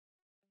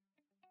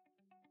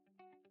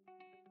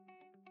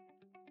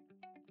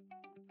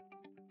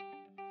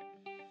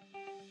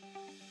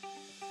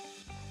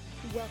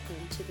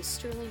Welcome to the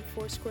Sterling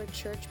Foursquare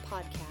Church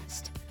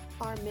podcast.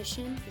 Our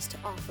mission is to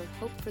offer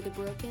hope for the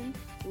broken,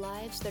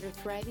 lives that are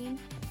thriving,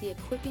 the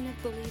equipping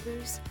of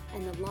believers,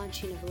 and the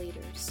launching of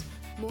leaders.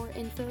 More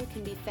info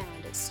can be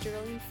found at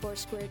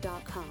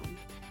sterlingfoursquare.com.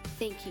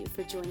 Thank you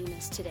for joining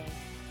us today.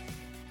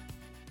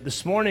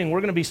 This morning,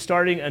 we're going to be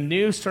starting a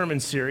new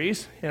sermon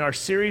series, and our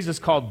series is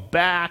called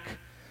Back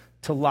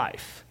to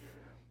Life.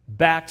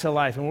 Back to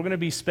Life. And we're going to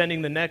be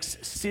spending the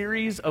next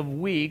series of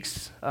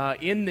weeks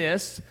in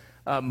this,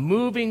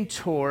 moving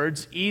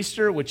towards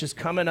Easter, which is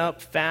coming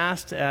up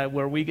fast,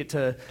 where we get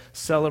to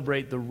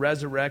celebrate the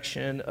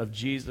resurrection of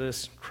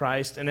Jesus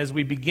Christ. And as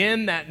we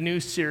begin that new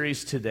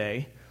series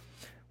today,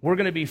 we're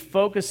going to be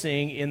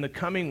focusing in the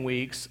coming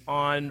weeks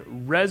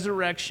on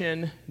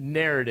resurrection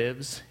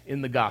narratives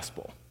in the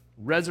gospel.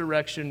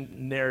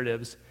 Resurrection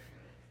narratives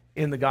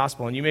in the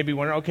gospel. And you may be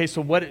wondering, okay,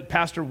 so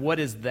Pastor, what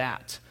is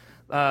that?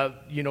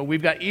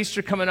 We've got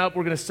Easter coming up.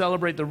 We're going to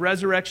celebrate the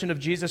resurrection of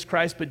Jesus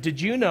Christ. But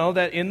did you know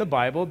that in the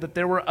Bible that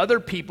there were other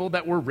people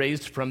that were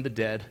raised from the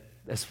dead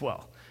as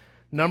well?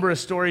 Number of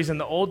stories in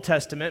the Old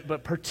Testament,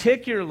 but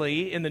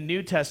particularly in the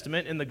New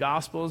Testament, in the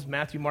Gospels,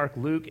 Matthew, Mark,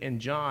 Luke, and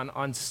John,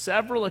 on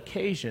several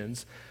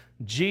occasions,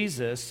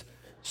 Jesus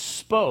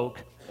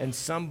spoke and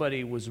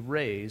somebody was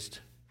raised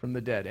from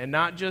the dead. And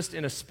not just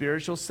in a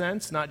spiritual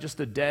sense, not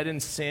just a dead in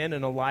sin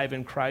and alive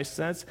in Christ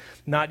sense,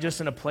 not just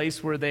in a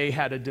place where they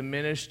had a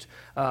diminished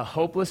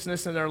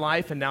hopelessness in their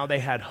life and now they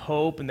had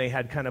hope and they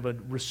had kind of a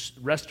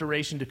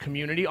restoration to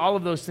community. All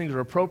of those things are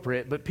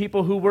appropriate, but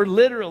people who were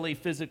literally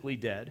physically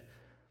dead,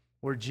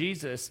 where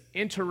Jesus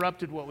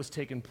interrupted what was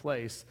taking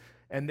place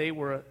and they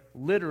were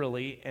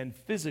literally and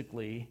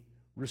physically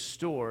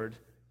restored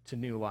to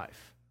new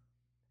life.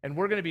 And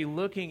we're going to be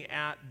looking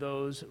at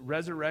those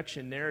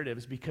resurrection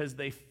narratives because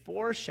they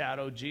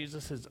foreshadow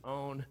Jesus'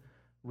 own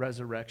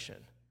resurrection.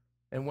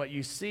 And what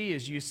you see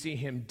is you see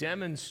him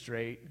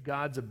demonstrate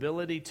God's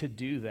ability to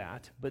do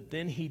that, but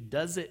then he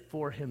does it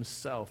for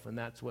himself, and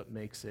that's what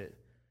makes it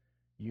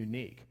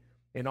unique.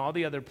 In all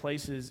the other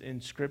places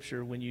in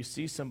Scripture, when you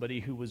see somebody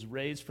who was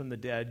raised from the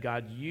dead,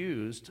 God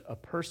used a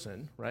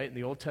person, right? In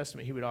the Old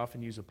Testament, he would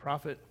often use a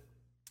prophet.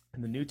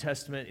 In the New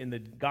Testament, in the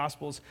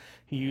Gospels,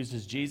 he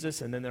uses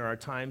Jesus, and then there are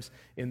times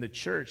in the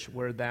church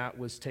where that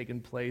was taking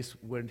place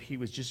when he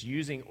was just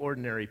using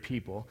ordinary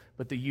people.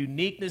 But the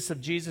uniqueness of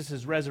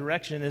Jesus'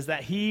 resurrection is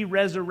that he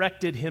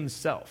resurrected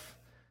himself,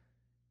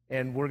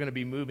 and we're going to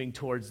be moving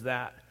towards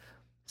that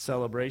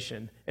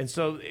celebration. And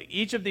so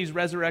each of these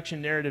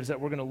resurrection narratives that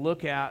we're going to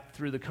look at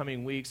through the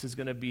coming weeks is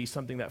going to be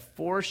something that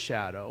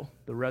foreshadow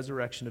the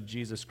resurrection of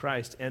Jesus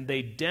Christ, and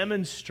they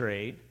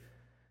demonstrate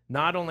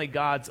not only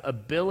God's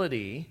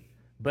ability,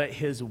 but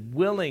his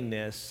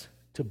willingness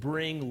to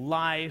bring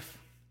life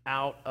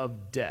out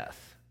of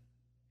death.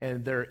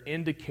 And they're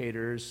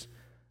indicators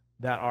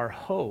that our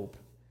hope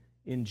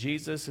in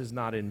Jesus is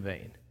not in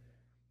vain.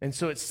 And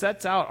so it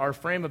sets out our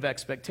frame of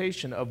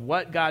expectation of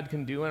what God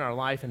can do in our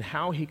life and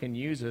how he can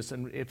use us.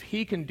 And if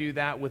he can do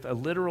that with a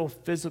literal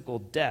physical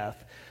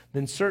death,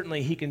 then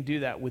certainly he can do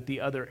that with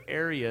the other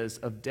areas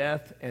of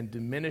death and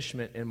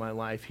diminishment in my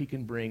life. He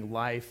can bring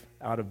life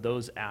out of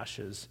those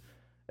ashes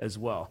as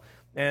well.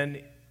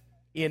 And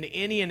in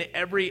any and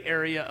every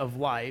area of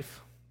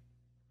life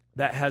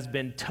that has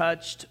been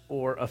touched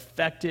or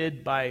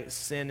affected by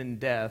sin and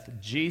death,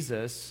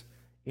 Jesus,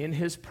 in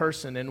his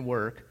person and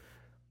work,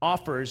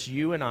 offers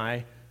you and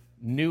I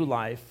new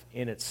life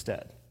in its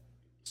stead.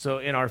 So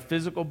in our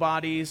physical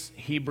bodies,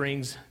 he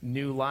brings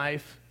new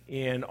life.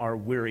 In our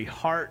weary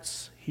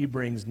hearts, he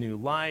brings new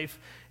life.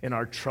 In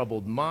our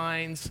troubled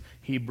minds,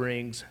 he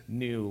brings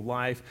new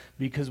life.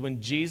 Because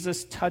when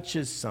Jesus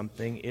touches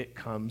something, it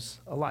comes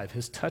alive.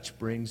 His touch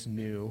brings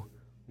new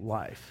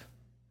life.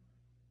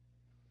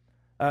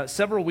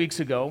 Several weeks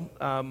ago,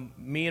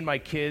 me and my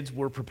kids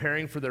were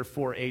preparing for their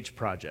 4-H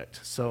project.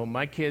 So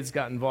my kids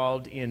got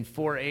involved in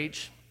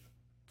 4-H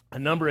a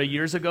number of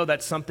years ago.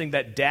 That's something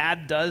that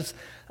Dad does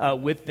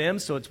with them.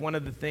 So it's one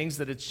of the things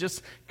that it's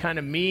just kind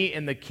of me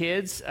and the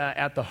kids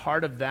at the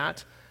heart of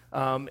that.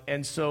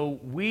 And so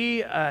we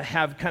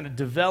have kind of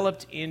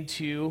developed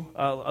into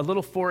a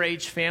little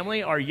 4-H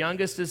family. Our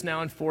youngest is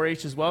now in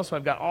 4-H as well. So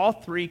I've got all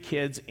 3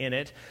 kids in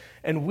it.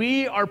 And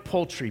we are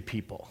poultry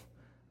people.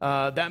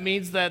 That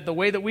means that the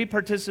way that we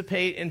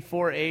participate in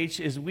 4-H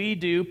is we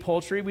do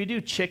poultry, we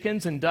do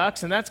chickens and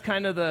ducks, and that's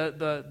kind of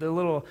the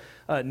little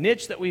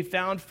niche that we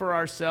found for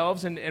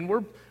ourselves, and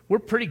we're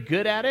pretty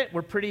good at it.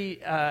 We're pretty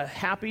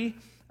happy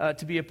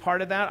to be a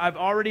part of that. I've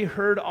already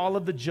heard all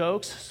of the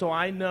jokes, so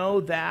I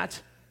know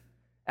that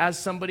as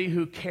somebody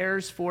who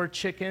cares for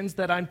chickens,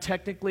 that I'm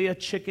technically a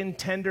chicken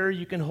tender.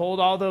 You can hold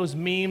all those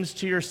memes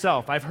to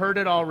yourself. I've heard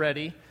it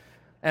already,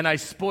 and I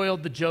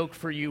spoiled the joke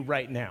for you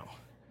right now.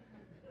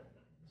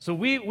 So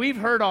we've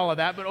heard all of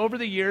that, but over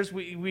the years,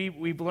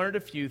 we've learned a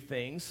few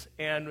things,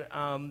 and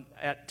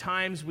at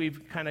times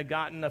we've kind of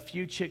gotten a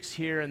few chicks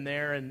here and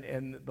there,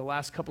 and the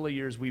last couple of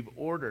years we've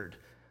ordered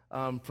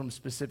from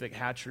specific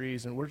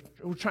hatcheries, and we're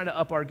trying to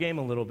up our game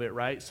a little bit,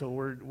 right? So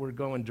we're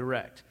going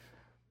direct.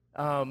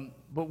 But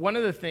one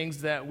of the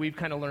things that we've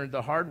kind of learned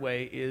the hard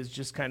way is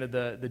just kind of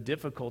the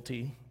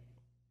difficulty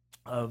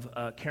of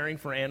caring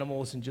for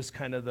animals and just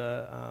kind of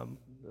the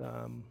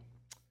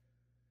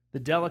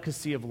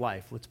delicacy of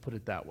life, let's put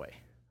it that way,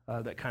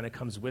 that kind of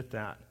comes with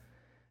that.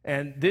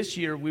 And this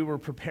year, we were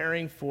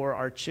preparing for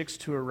our chicks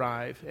to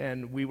arrive,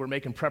 and we were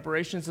making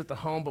preparations at the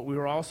home, but we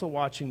were also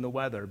watching the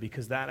weather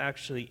because that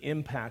actually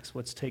impacts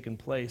what's taken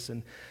place.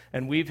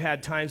 And we've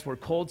had times where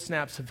cold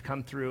snaps have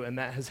come through, and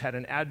that has had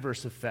an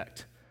adverse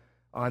effect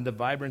on the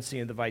vibrancy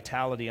and the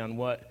vitality on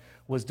what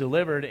was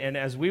delivered. And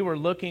as we were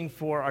looking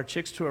for our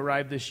chicks to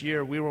arrive this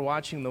year, we were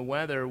watching the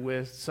weather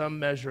with some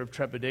measure of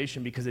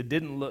trepidation because it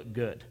didn't look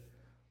good.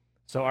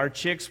 So our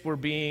chicks were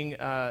being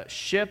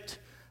shipped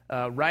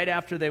right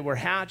after they were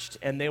hatched,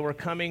 and they were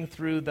coming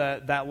through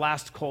that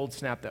last cold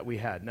snap that we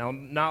had. Now,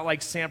 not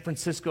like San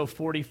Francisco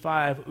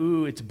 45,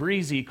 ooh, it's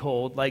breezy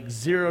cold, like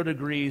 0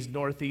 degrees,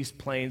 northeast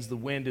plains, the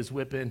wind is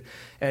whipping,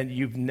 and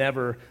you've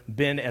never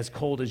been as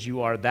cold as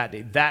you are that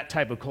day. That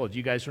type of cold.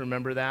 You guys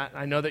remember that?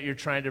 I know that you're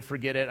trying to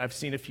forget it. I've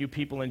seen a few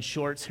people in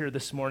shorts here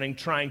this morning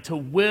trying to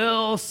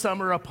will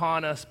summer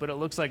upon us, but it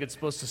looks like it's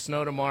supposed to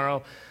snow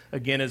tomorrow.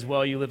 Again, as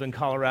well, you live in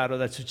Colorado,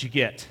 that's what you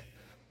get.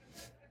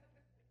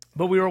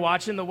 But we were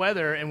watching the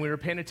weather, and we were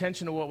paying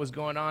attention to what was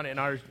going on, and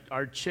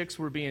our chicks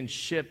were being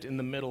shipped in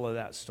the middle of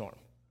that storm.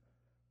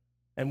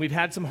 And we've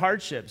had some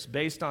hardships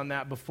based on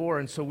that before,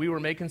 and so we were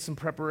making some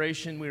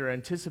preparation. We were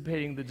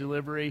anticipating the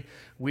delivery.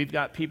 We've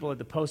got people at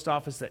the post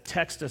office that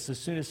text us as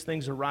soon as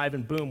things arrive,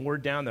 and boom, we're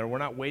down there. We're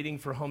not waiting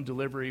for home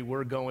delivery.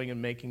 We're going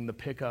and making the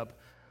pickup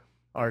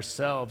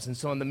ourselves. And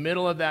so in the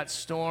middle of that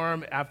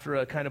storm, after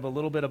a kind of a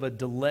little bit of a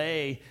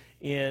delay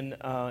in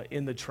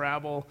the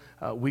travel,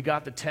 we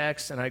got the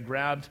text, and I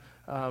grabbed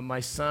my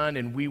son,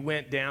 and we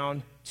went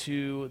down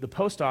to the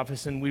post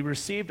office, and we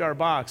received our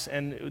box,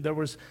 and there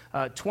was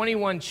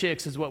 21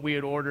 chicks is what we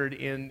had ordered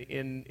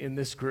in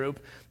this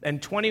group,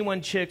 and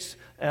 21 chicks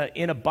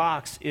in a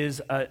box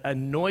is a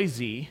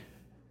noisy,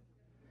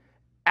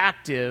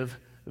 active,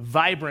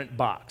 vibrant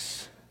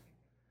box.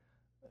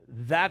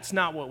 That's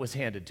not what was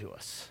handed to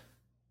us.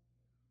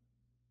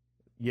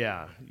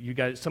 Yeah, you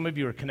guys, some of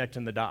you are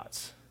connecting the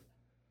dots.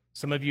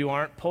 Some of you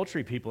aren't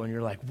poultry people, and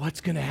you're like, what's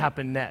going to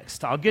happen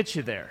next? I'll get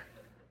you there.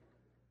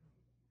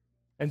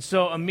 And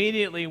so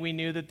immediately we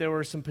knew that there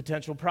were some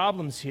potential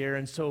problems here,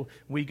 and so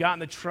we got in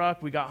the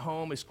truck, we got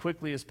home as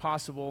quickly as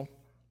possible,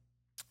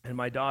 and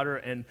my daughter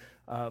and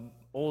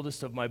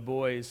oldest of my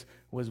boys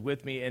was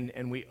with me,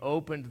 and we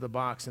opened the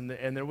box, and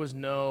there was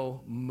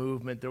no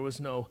movement, there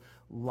was no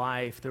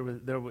life,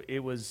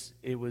 it was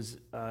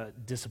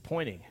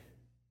disappointing.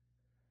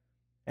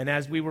 And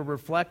as we were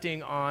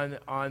reflecting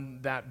on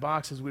that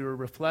box, as we were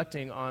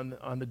reflecting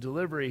on the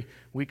delivery,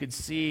 we could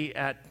see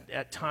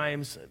at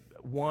times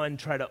one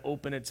try to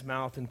open its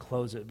mouth and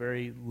close it,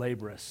 very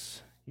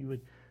laborious. You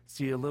would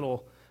see a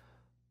little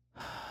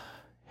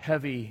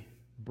heavy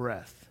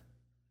breath.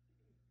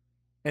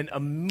 And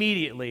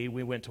immediately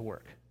we went to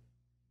work.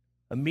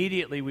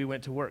 Immediately we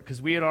went to work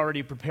because we had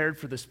already prepared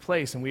for this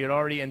place and we had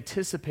already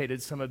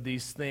anticipated some of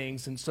these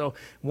things. And so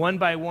one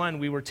by one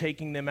we were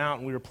taking them out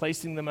and we were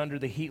placing them under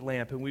the heat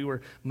lamp and we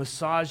were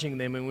massaging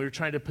them and we were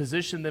trying to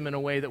position them in a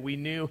way that we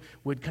knew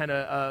would kind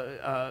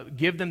of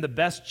give them the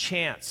best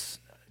chance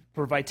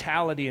for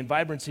vitality and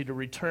vibrancy to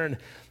return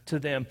to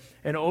them.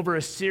 And over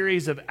a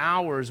series of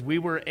hours we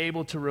were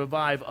able to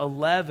revive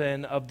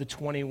 11 of the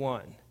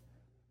 21.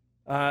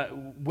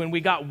 When we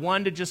got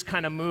one to just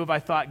kind of move, I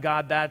thought,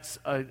 God, that's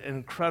an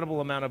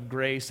incredible amount of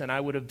grace, and I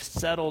would have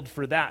settled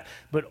for that.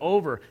 But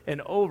over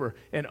and over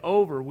and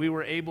over, we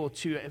were able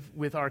to,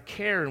 with our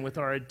care and with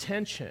our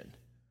attention,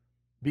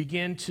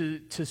 begin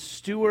to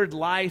steward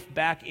life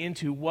back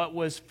into what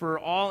was, for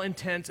all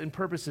intents and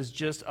purposes,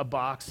 just a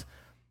box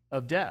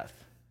of death.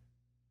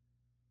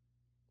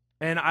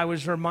 And I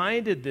was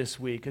reminded this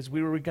week, as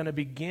we were going to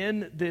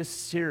begin this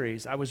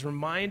series, I was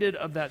reminded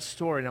of that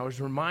story, and I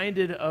was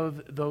reminded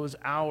of those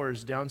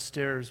hours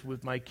downstairs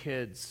with my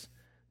kids,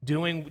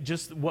 doing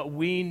just what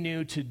we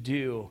knew to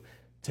do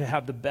to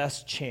have the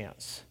best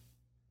chance.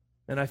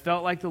 And I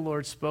felt like the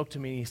Lord spoke to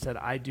me, and He said,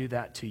 I do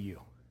that to you.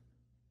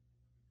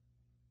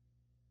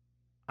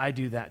 I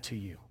do that to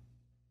you.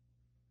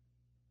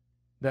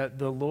 That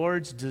the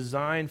Lord's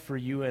design for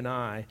you and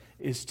I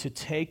is to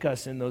take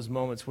us in those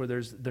moments where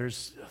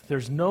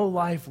there's no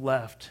life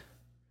left.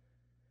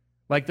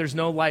 Like there's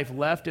no life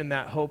left in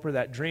that hope or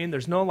that dream.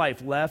 There's no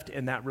life left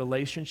in that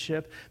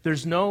relationship.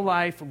 There's no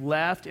life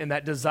left in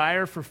that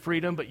desire for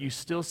freedom, but you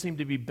still seem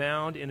to be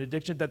bound in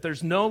addiction. That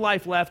there's no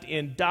life left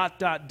in ...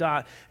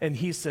 And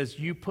He says,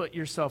 you put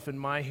yourself in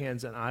my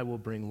hands and I will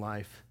bring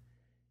life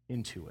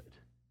into it.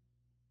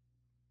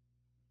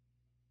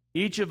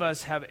 Each of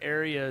us have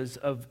areas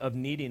of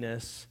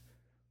neediness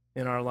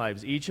in our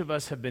lives. Each of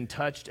us have been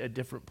touched at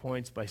different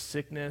points by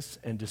sickness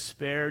and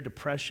despair,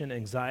 depression,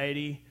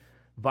 anxiety,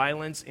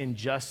 violence,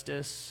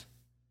 injustice,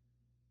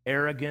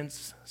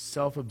 arrogance,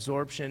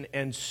 self-absorption,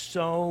 and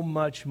so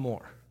much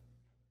more.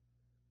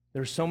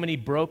 There's so many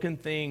broken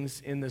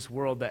things in this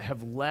world that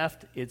have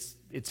left its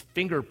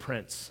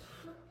fingerprints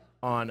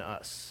on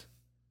us,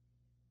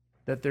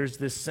 that there's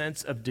this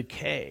sense of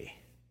decay.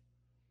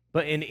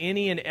 But in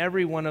any and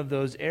every one of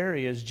those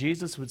areas,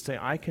 Jesus would say,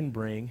 I can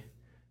bring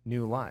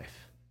new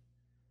life.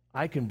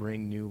 I can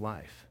bring new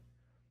life.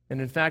 And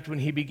in fact, when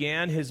he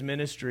began his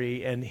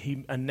ministry and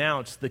he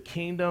announced the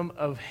kingdom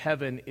of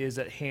heaven is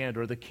at hand,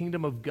 or the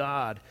kingdom of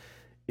God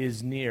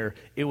is near,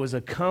 it was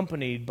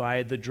accompanied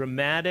by the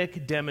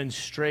dramatic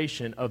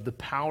demonstration of the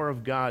power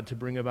of God to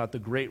bring about the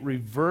great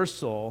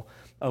reversal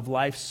of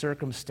life's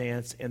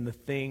circumstance and the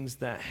things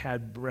that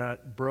had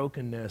brought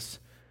brokenness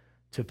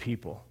to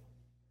people.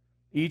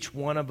 Each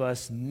one of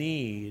us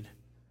need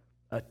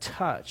a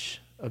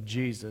touch of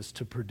Jesus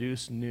to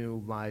produce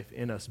new life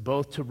in us,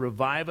 both to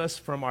revive us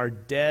from our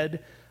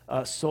dead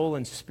soul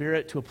and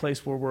spirit to a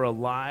place where we're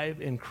alive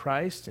in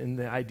Christ, in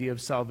the idea of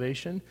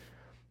salvation,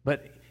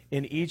 but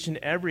in each and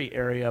every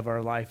area of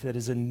our life that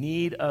is in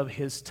need of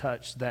his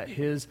touch, that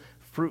his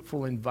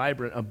fruitful and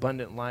vibrant,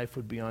 abundant life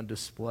would be on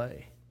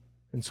display.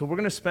 And so we're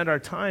going to spend our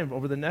time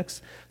over the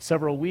next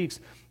several weeks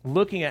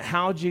looking at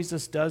how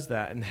Jesus does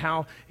that and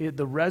how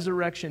the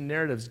resurrection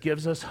narratives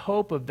gives us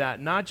hope of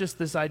that. Not just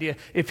this idea,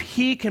 if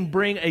he can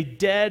bring a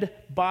dead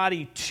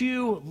body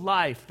to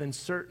life, then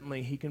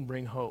certainly he can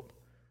bring hope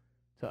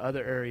to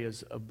other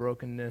areas of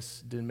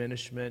brokenness,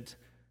 diminishment,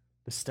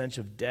 the stench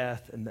of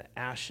death, and the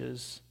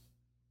ashes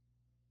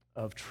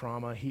of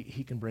trauma.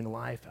 He can bring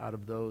life out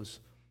of those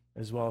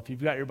as well. If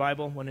you've got your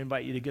Bible, I want to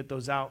invite you to get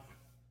those out.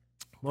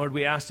 Lord,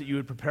 we ask that you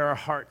would prepare our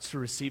hearts to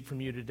receive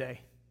from you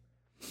today.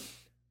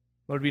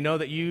 Lord, we know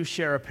that you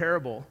share a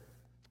parable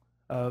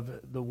of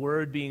the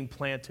word being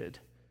planted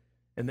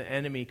and the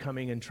enemy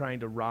coming and trying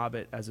to rob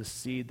it as a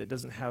seed that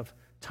doesn't have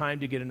time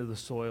to get into the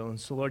soil. And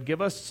so, Lord,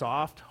 give us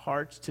soft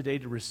hearts today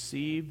to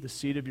receive the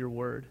seed of your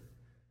word.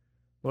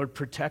 Lord,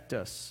 protect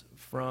us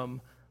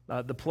from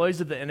the ploys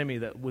of the enemy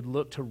that would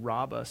look to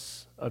rob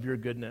us of your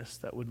goodness,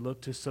 that would look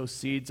to sow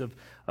seeds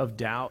of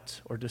doubt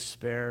or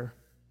despair.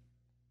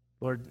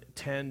 Lord,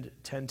 tend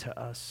to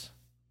us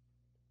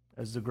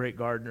as the great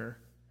gardener.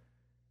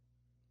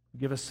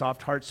 Give us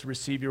soft hearts to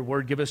receive your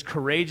word. Give us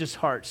courageous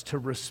hearts to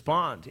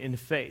respond in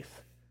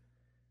faith.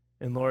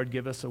 And Lord,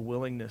 give us a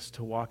willingness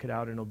to walk it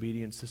out in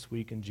obedience this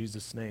week in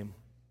Jesus' name.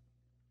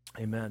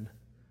 Amen.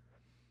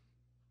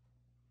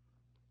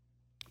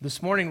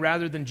 This morning,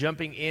 rather than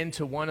jumping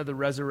into one of the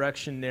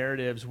resurrection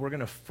narratives, we're going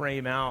to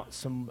frame out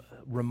some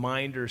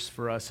reminders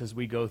for us as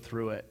we go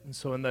through it. And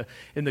so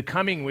in the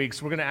coming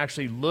weeks, we're going to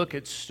actually look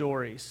at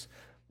stories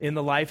in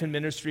the life and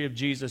ministry of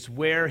Jesus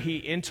where he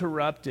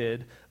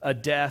interrupted a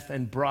death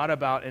and brought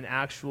about an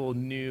actual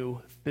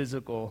new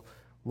physical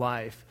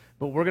life.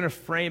 But we're going to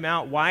frame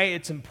out why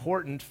it's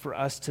important for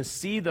us to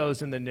see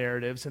those in the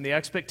narratives and the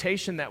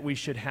expectation that we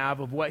should have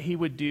of what he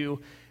would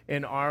do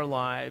in our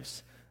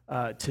lives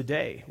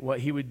today,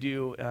 what he would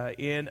do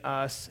in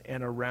us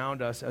and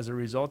around us as a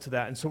result of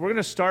that. And so we're going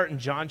to start in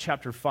John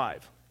chapter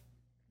 5.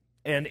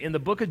 And in the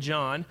book of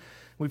John,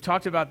 we've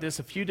talked about this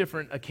a few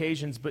different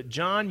occasions, but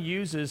John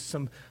uses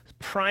some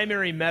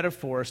primary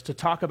metaphors to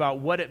talk about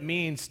what it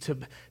means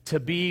to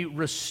be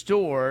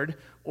restored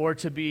or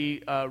to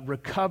be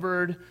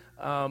recovered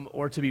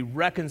or to be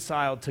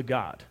reconciled to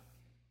God.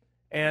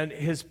 And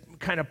his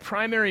kind of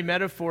primary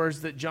metaphors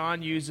that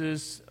John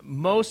uses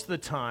most of the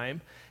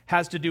time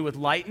has to do with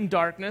light and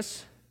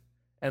darkness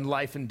and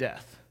life and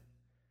death.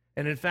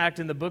 And in fact,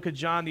 in the book of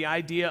John, the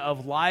idea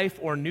of life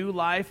or new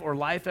life or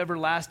life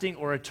everlasting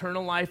or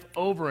eternal life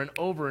over and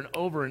over and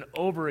over and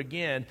over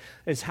again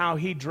is how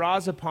he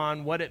draws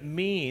upon what it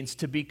means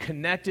to be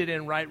connected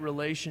in right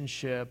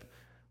relationship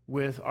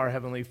with our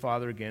Heavenly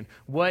Father again.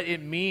 What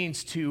it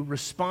means to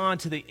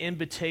respond to the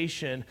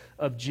invitation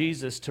of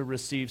Jesus to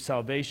receive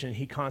salvation.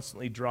 He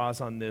constantly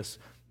draws on this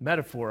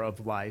metaphor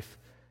of life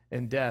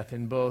and death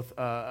in both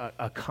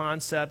a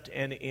concept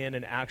and in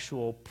an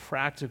actual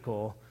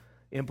practical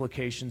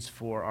implications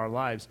for our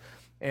lives.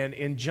 And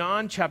in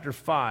John chapter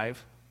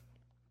 5,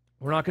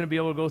 we're not going to be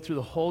able to go through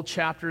the whole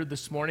chapter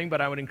this morning,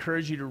 but I would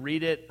encourage you to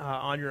read it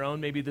on your own,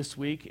 maybe this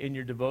week in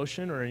your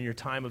devotion or in your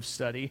time of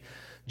study.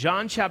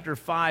 John chapter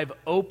 5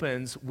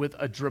 opens with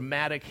a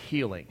dramatic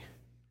healing.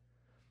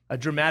 A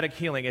dramatic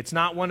healing. It's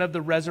not one of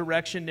the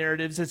resurrection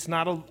narratives. It's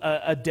not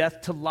a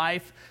death to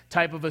life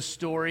type of a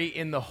story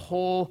in the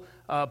whole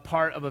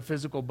part of a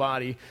physical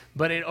body,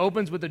 but it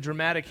opens with a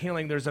dramatic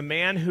healing. There's a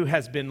man who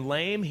has been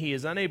lame. He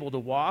is unable to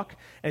walk,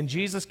 and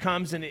Jesus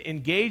comes and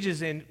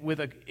engages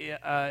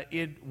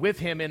with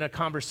him in a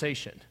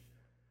conversation.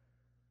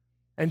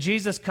 And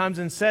Jesus comes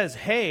and says,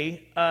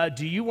 hey,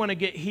 do you want to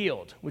get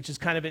healed? Which is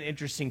kind of an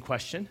interesting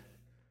question.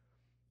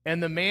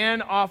 And the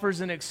man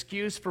offers an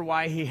excuse for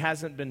why he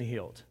hasn't been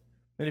healed.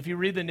 And if you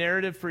read the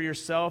narrative for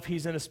yourself,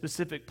 he's in a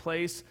specific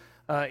place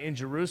in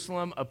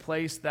Jerusalem, a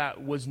place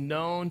that was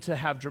known to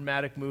have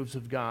dramatic moves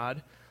of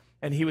God.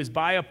 And he was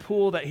by a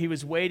pool that he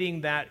was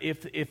waiting that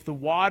if the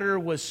water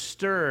was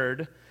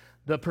stirred,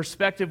 the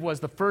perspective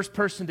was the first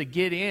person to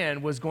get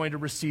in was going to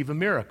receive a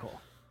miracle.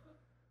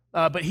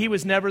 But he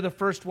was never the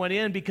first one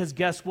in because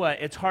guess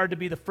what? It's hard to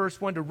be the first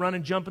one to run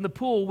and jump in the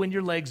pool when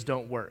your legs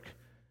don't work.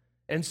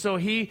 And so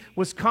he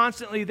was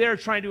constantly there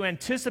trying to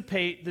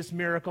anticipate this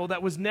miracle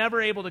that was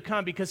never able to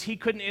come because he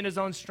couldn't in his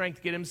own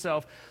strength get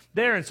himself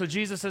there. And so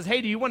Jesus says,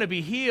 hey, do you want to be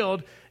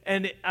healed?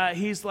 And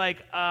he's like,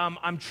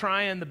 I'm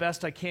trying the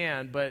best I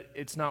can, but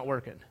it's not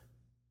working.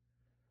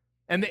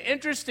 And the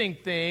interesting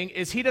thing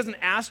is he doesn't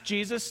ask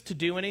Jesus to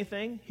do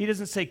anything. He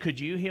doesn't say, could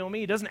you heal me?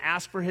 He doesn't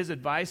ask for his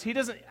advice. He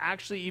doesn't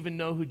actually even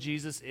know who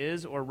Jesus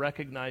is or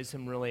recognize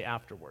him really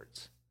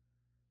afterwards.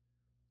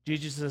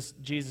 Jesus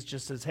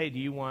just says, hey, do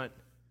you want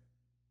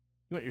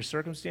your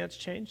circumstance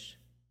changed?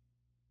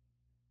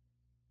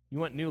 You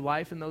want new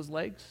life in those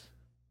legs?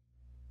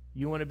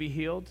 You want to be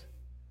healed?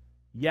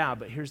 Yeah,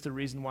 but here's the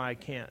reason why I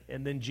can't.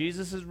 And then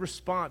Jesus'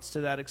 response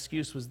to that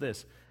excuse was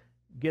this: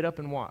 get up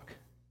and walk.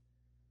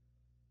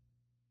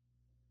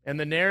 And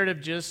the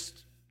narrative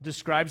just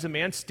describes a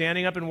man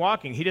standing up and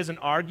walking. He doesn't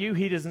argue.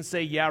 He doesn't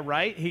say, yeah,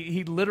 right.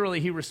 He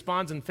literally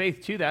responds in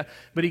faith to that.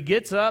 But he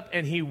gets up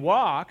and he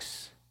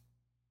walks.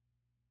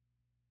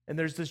 And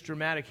there's this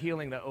dramatic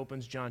healing that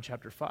opens John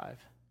chapter 5.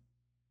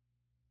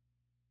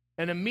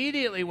 And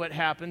immediately what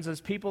happens is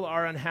people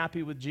are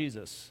unhappy with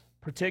Jesus,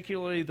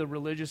 particularly the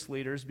religious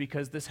leaders,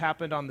 because this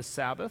happened on the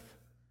Sabbath.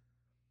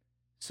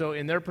 So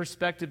in their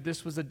perspective,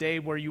 this was a day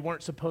where you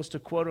weren't supposed to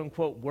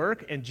quote-unquote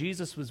work, and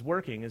Jesus was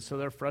working, and so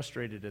they're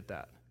frustrated at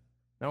that.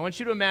 Now I want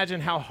you to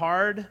imagine how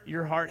hard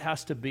your heart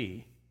has to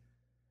be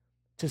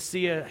to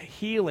see a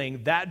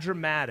healing that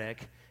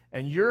dramatic,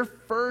 and your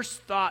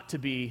first thought to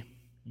be,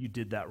 you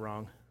did that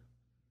wrong.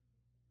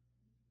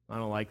 I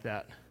don't like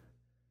that.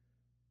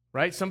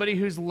 Right? Somebody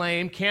who's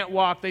lame, can't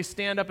walk, they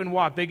stand up and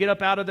walk. They get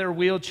up out of their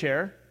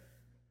wheelchair,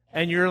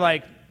 and you're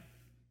like,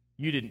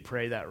 you didn't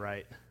pray that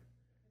right.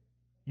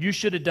 You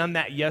should have done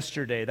that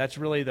yesterday. That's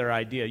really their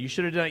idea. You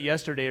should have done it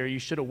yesterday, or you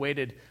should have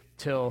waited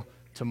till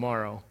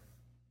tomorrow.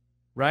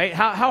 Right?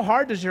 How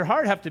hard does your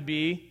heart have to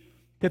be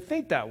to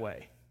think that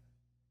way?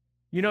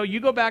 You know, you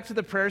go back to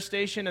the prayer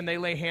station and they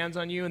lay hands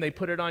on you and they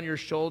put it on your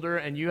shoulder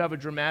and you have a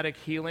dramatic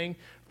healing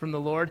from the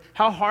Lord.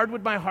 How hard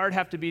would my heart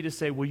have to be to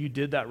say, well, you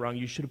did that wrong.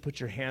 You should have put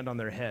your hand on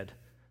their head.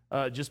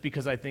 Just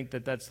because I think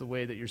that that's the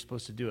way that you're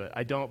supposed to do it.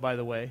 I don't, by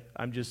the way.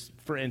 I'm just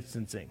for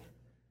instancing.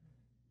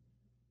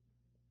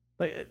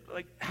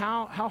 Like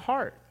how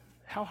hard?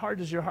 How hard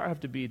does your heart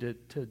have to be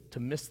to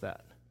miss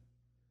that?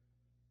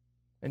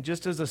 And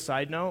just as a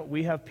side note,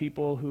 we have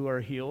people who are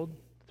healed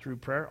through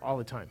prayer all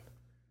the time.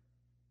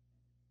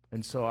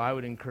 And so I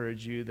would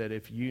encourage you that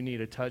if you need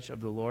a touch of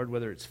the Lord,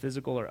 whether it's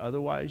physical or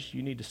otherwise,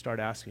 you need to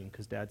start asking,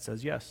 because Dad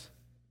says yes.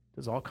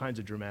 Does all kinds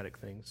of dramatic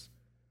things.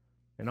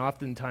 And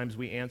oftentimes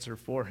we answer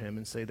for him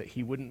and say that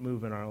he wouldn't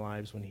move in our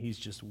lives when he's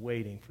just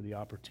waiting for the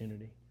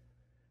opportunity.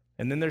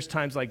 And then there's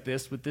times like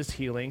this with this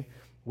healing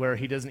where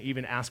he doesn't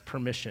even ask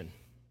permission.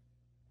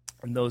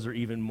 And those are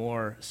even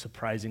more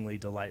surprisingly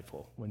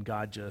delightful when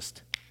God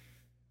just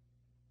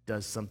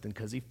does something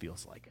because he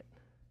feels like it.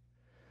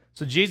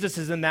 So Jesus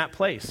is in that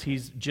place.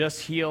 He's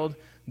just healed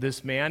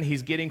this man.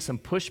 He's getting some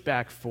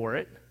pushback for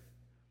it.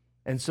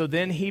 And so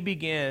then he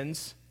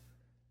begins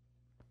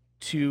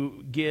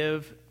to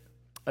give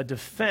a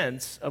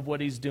defense of what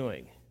he's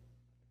doing.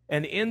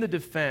 And in the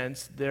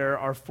defense, there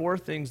are 4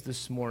 things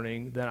this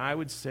morning that I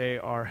would say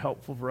are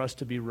helpful for us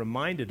to be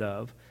reminded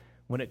of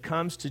when it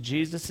comes to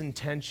Jesus'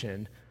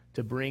 intention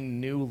to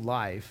bring new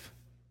life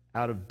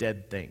out of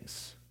dead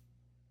things.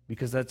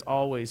 Because that's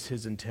always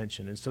his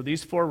intention. And so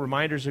these 4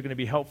 reminders are going to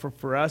be helpful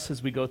for us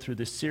as we go through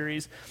this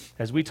series,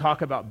 as we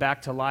talk about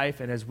back to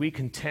life, and as we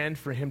contend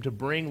for him to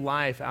bring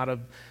life out of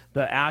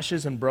the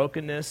ashes and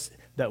brokenness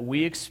that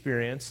we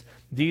experience.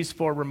 These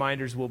 4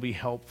 reminders will be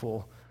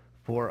helpful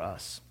for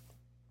us.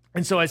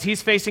 And so as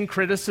he's facing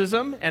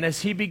criticism, and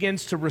as he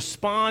begins to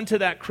respond to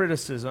that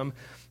criticism,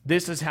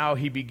 this is how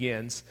he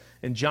begins.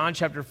 In John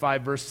chapter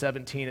 5, verse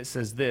 17, it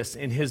says this: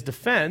 in his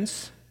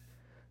defense,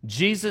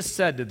 Jesus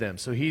said to them,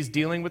 so he's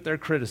dealing with their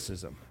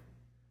criticism,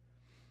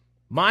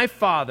 my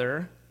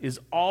Father is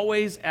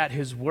always at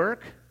his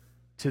work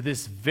to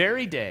this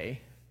very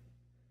day,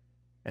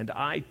 and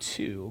I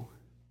too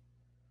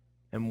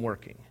am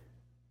working.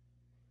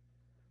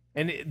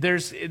 And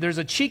there's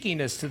a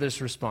cheekiness to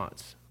this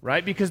response,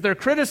 right? Because their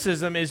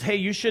criticism is, hey,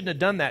 you shouldn't have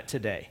done that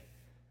today,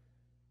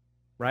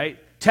 right?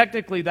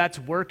 Technically, that's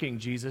working,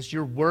 Jesus.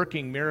 You're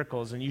working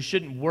miracles, and you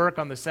shouldn't work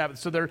on the Sabbath.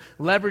 So they're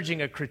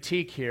leveraging a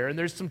critique here, and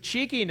there's some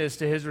cheekiness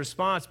to his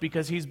response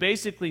because he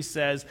basically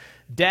says,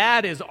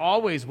 Dad is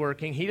always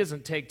working. He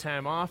doesn't take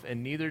time off,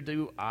 and neither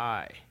do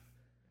I.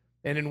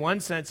 And in one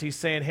sense, he's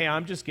saying, hey,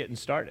 I'm just getting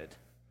started.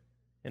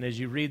 And as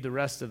you read the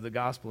rest of the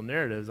gospel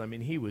narratives, I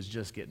mean, he was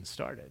just getting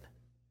started.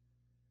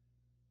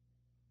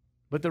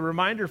 But the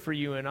reminder for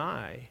you and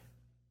I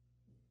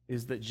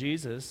is that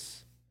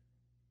Jesus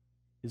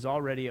is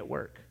already at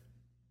work.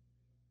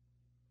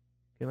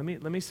 Okay,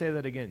 let me say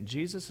that again.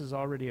 Jesus is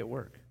already at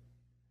work.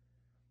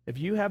 If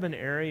you have an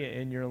area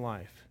in your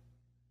life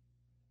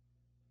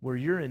where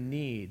you're in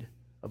need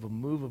of a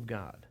move of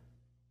God,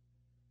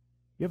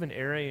 you have an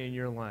area in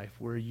your life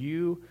where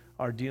you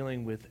are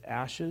dealing with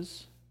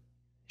ashes,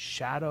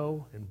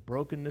 shadow, and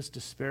brokenness,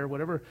 despair,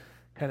 whatever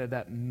kind of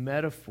that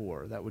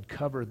metaphor that would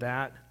cover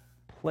that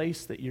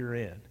place that you're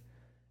in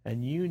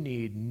and you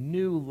need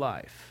new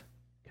life,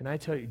 can I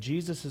tell you,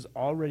 Jesus is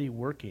already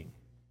working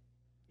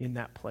in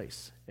that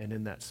place and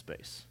in that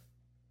space.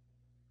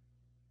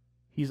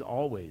 He's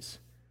always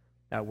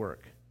at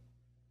work.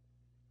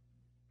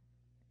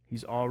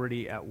 He's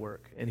already at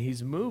work, and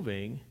he's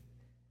moving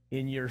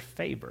in your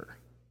favor.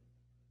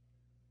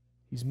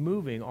 He's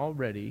moving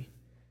already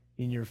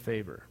in your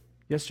favor.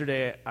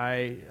 Yesterday,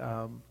 I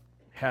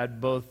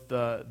had both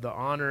the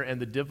honor and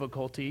the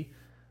difficulty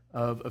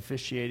of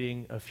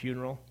officiating a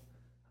funeral.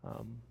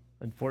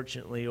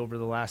 Unfortunately, over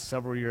the last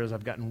several years,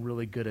 I've gotten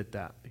really good at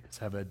that because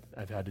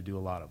I've had to do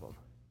a lot of them.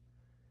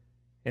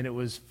 And it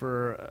was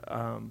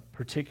for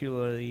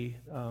particularly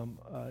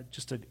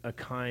just a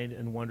kind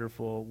and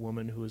wonderful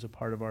woman who was a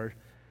part of our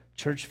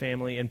church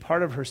family. And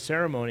part of her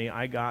ceremony,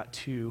 I got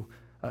to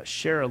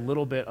share a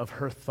little bit of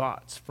her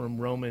thoughts from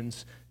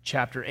Romans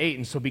chapter 8.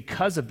 And so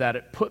because of that,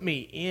 it put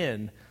me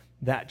in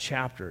that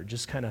chapter,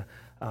 just kind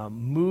of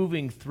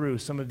moving through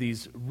some of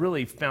these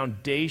really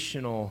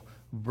foundational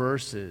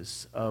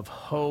verses of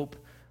hope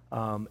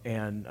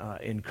and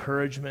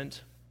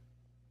encouragement.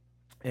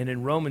 And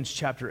in Romans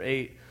chapter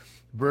 8,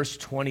 verse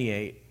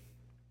 28,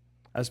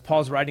 as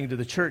Paul's writing to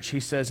the church, he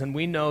says, "And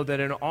we know that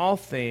in all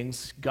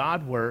things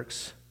God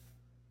works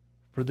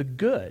for the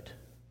good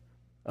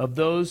of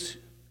those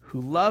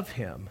who love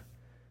him,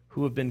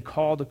 who have been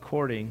called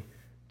according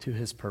to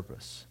his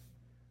purpose."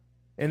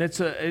 And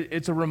it's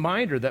a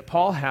reminder that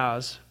Paul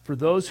has for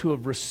those who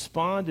have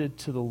responded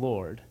to the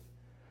Lord,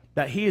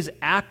 that he is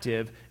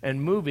active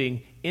and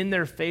moving in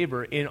their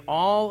favor in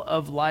all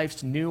of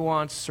life's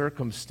nuanced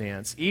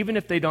circumstance, even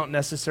if they don't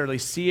necessarily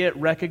see it,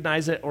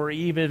 recognize it, or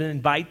even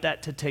invite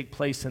that to take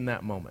place in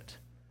that moment.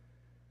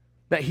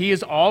 That he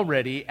is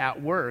already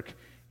at work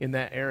in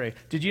that area.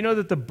 Did you know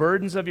that the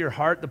burdens of your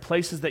heart, the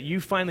places that you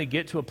finally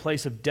get to a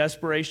place of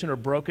desperation or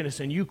brokenness,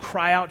 and you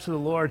cry out to the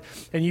Lord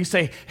and you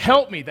say,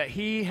 "Help me," that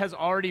he has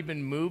already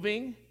been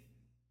moving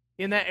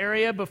in that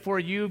area before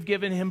you've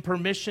given him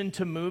permission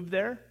to move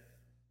there?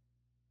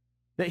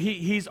 That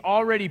he's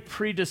already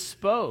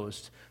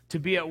predisposed to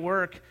be at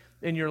work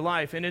in your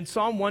life. And in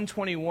Psalm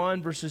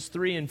 121, verses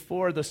 3 and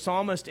 4, the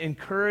psalmist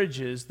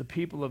encourages the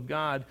people of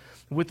God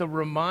with a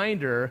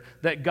reminder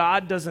that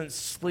God doesn't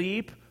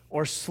sleep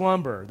or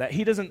slumber, that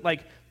he doesn't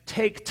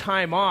take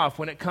time off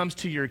when it comes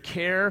to your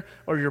care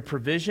or your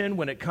provision,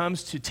 when it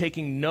comes to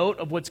taking note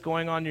of what's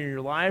going on in your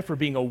life or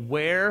being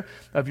aware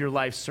of your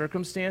life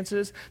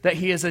circumstances, that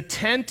he is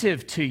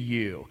attentive to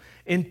you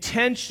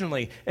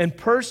intentionally and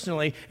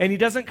personally, and he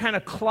doesn't kind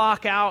of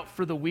clock out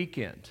for the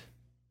weekend.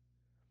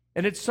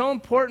 And it's so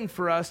important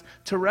for us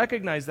to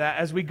recognize that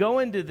as we go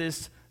into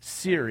this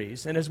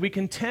series and as we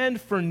contend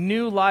for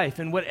new life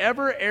in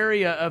whatever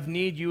area of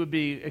need you would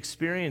be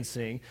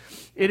experiencing,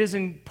 it is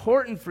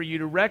important for you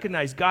to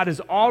recognize God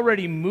is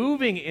already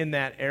moving in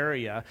that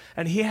area,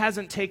 and he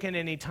hasn't taken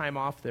any time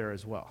off there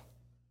as well.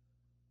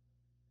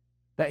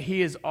 That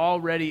he is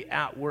already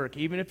at work,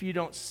 even if you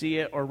don't see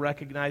it or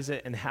recognize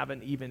it and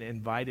haven't even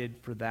invited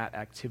for that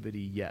activity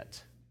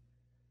yet.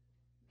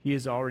 He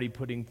is already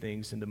putting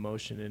things into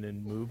motion and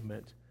in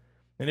movement.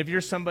 And if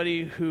you're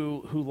somebody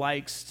who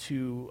likes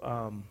to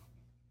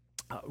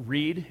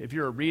read, if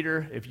you're a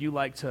reader, if you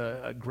like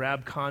to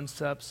grab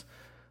concepts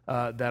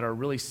that are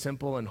really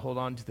simple and hold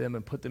on to them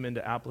and put them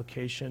into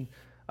application,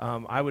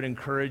 I would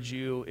encourage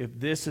you, if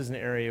this is an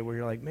area where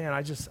you're like, man,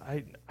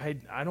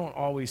 I don't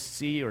always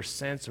see or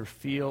sense or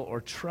feel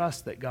or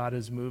trust that God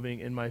is moving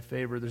in my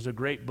favor. There's a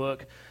great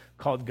book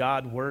called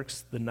God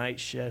Works the Night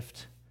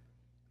Shift.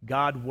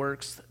 God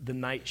Works the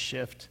Night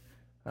Shift.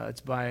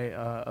 It's by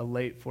a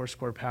late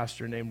Foursquare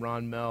pastor named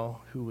Ron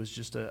Mell, who was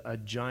just a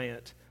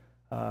giant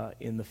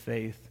in the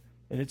faith.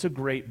 And it's a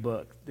great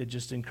book that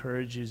just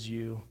encourages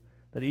you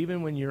that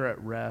even when you're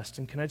at rest,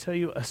 and can I tell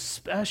you,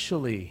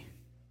 especially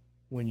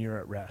when you're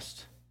at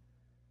rest,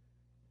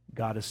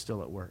 God is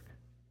still at work.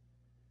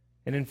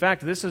 And in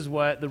fact, this is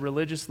what the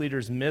religious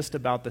leaders missed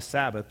about the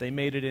Sabbath. They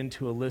made it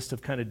into a list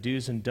of kind of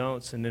do's and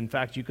don'ts, and in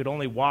fact, you could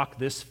only walk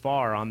this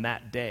far on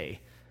that day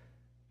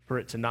for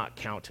it to not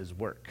count as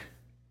work.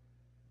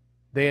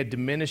 They had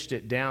diminished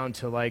it down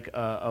to like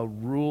a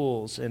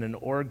rules and an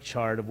org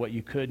chart of what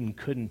you could and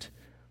couldn't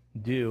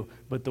do.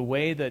 But the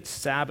way that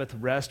Sabbath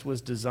rest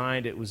was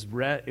designed, it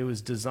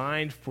was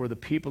designed for the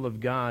people of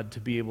God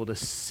to be able to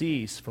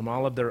cease from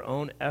all of their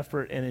own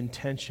effort and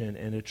intention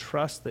and to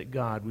trust that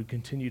God would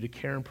continue to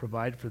care and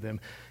provide for them,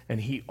 and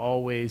he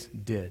always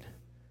did.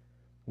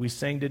 We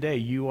sang today,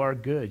 you are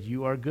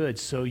good,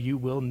 so you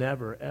will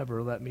never,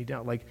 ever let me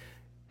down. Like,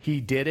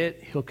 he did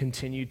it, he'll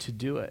continue to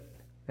do it.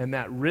 And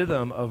that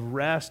rhythm of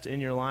rest in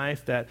your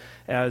life that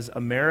as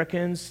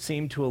Americans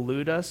seem to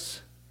elude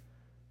us,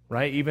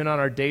 right? Even on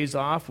our days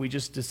off, we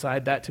just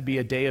decide that to be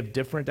a day of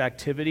different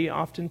activity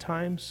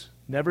oftentimes,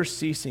 never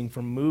ceasing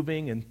from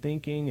moving and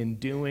thinking and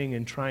doing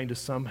and trying to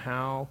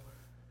somehow,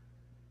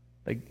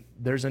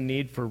 there's a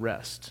need for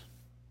rest.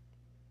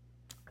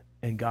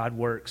 And God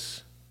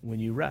works when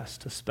you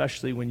rest,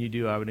 especially when you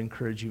do. I would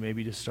encourage you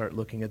maybe to start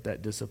looking at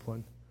that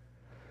discipline.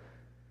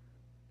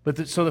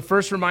 So the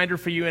first reminder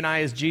for you and I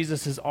is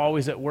Jesus is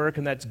always at work,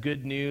 and that's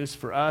good news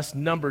for us.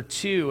 Number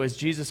two, as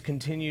Jesus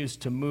continues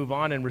to move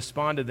on and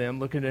respond to them,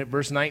 looking at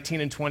verse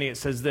 19 and 20, it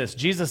says this: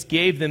 Jesus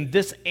gave them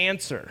this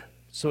answer.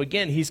 So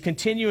again, he's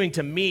continuing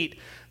to meet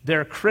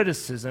their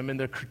criticism and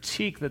their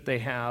critique that they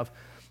have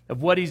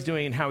of what he's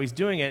doing and how he's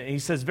doing it. And he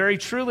says, very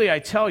truly, I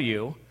tell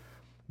you,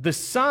 the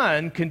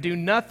Son can do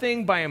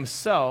nothing by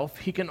himself.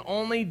 He can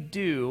only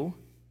do,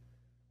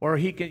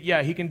 he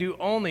can do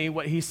only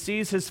what he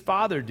sees his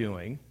Father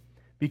doing,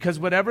 because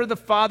whatever the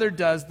Father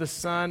does, the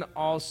Son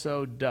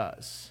also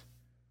does.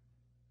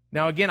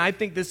 Now, again, I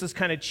think this is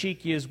kind of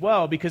cheeky as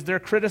well, because they're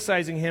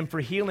criticizing him for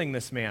healing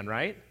this man,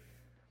 right?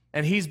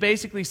 And he's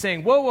basically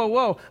saying,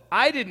 whoa,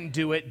 I didn't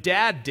do it,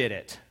 Dad did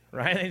it,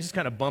 right? They just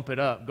kind of bump it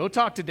up. Go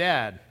talk to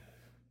Dad.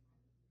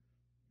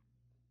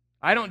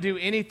 I don't do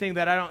anything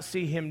that I don't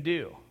see him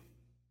do.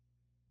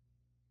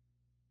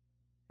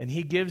 And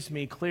he gives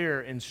me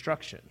clear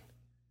instruction.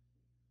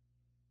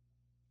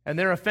 And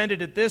they're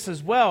offended at this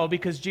as well,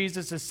 because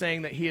Jesus is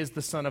saying that he is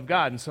the Son of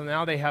God. And so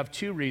now they have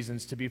two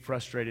reasons to be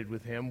frustrated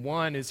with him.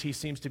 One is he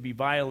seems to be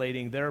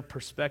violating their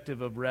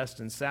perspective of rest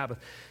and Sabbath.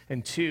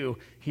 And two,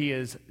 he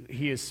is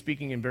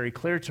speaking in very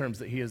clear terms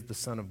that he is the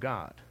Son of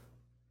God.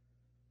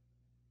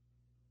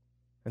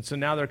 And so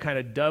now they're kind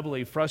of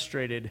doubly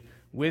frustrated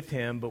with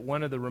him. But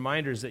one of the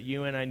reminders that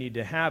you and I need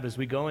to have as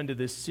we go into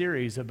this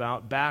series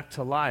about back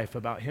to life,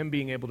 about him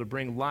being able to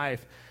bring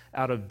life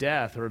out of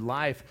death or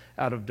life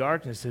out of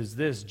darkness, is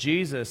this: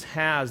 Jesus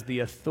has the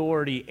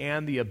authority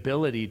and the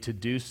ability to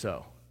do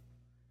so.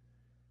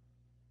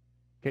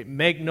 Okay,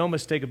 make no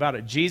mistake about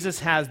it.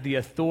 Jesus has the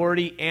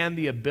authority and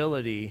the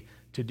ability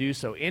to do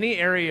so. Any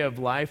area of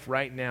life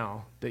right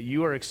now that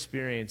you are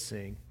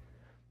experiencing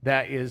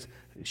that is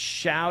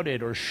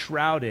shouted or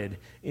shrouded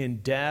in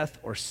death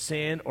or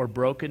sin or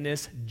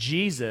brokenness,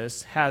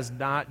 Jesus has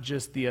not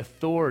just the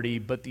authority,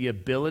 but the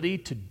ability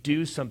to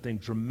do something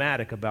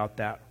dramatic about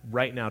that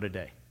right now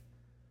today.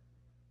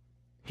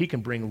 He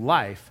can bring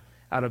life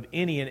out of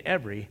any and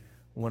every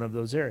one of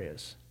those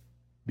areas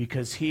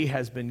because he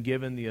has been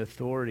given the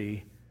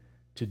authority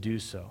to do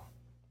so.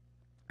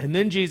 And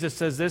then Jesus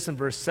says this in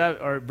verse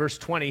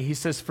 20. He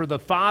says, "For the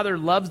Father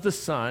loves the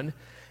Son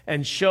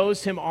and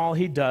shows him all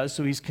he does."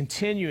 So he's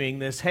continuing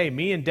this, hey,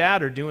 me and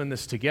Dad are doing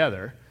this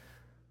together.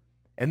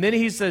 And then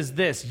he says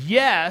this: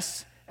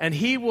 "Yes, and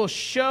he will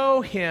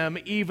show him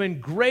even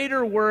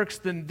greater works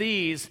than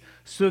these,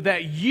 so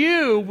that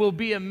you will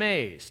be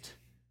amazed."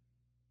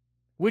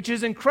 Which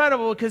is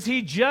incredible, because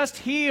he just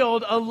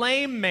healed a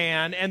lame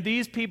man, and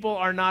these people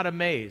are not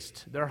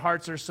amazed. Their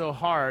hearts are so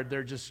hard,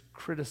 they're just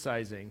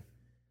criticizing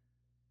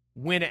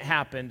when it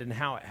happened and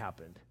how it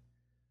happened.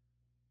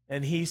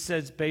 And he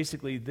says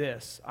basically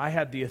this: I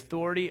have the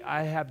authority,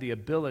 I have the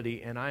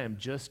ability, and I am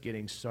just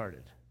getting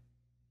started.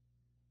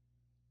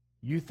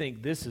 You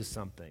think this is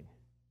something?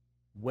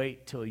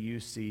 Wait till you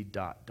see ...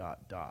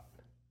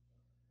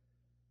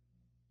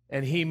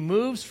 And he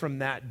moves from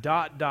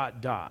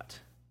that ...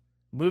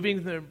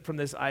 moving from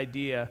this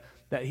idea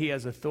that he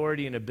has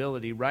authority and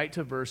ability right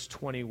to verse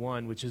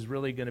 21, which is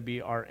really going to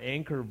be our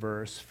anchor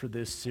verse for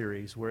this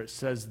series, where it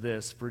says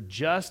this: "For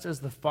just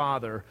as the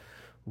Father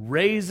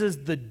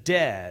raises the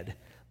dead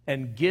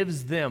and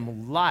gives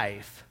them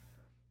life,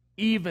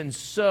 even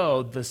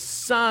so the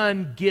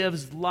Son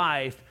gives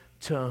life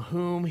to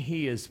whom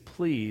he is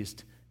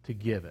pleased to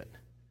give it."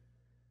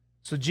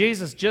 So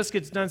Jesus just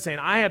gets done saying,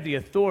 I have the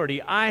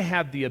authority, I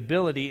have the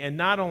ability, and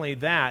not only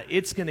that,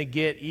 it's going to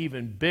get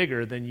even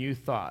bigger than you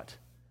thought.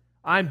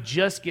 I'm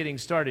just getting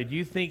started.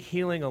 You think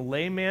healing a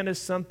lame man is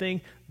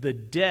something? The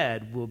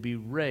dead will be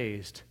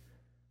raised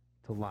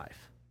to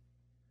life.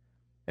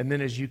 And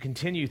then as you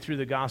continue through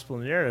the gospel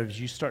narratives,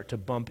 you start to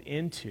bump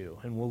into,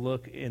 and we'll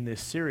look in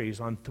this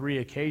series on 3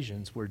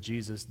 occasions where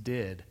Jesus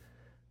did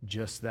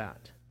just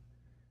that.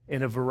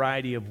 In a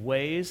variety of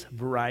ways,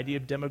 variety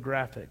of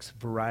demographics,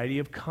 variety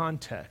of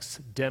contexts,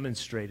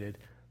 demonstrated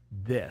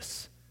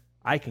this: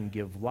 I can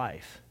give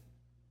life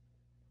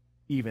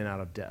even out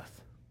of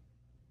death.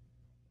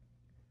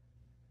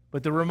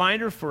 But the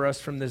reminder for us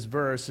from this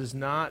verse is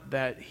not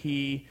that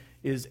he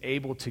is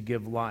able to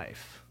give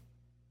life.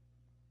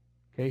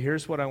 Okay,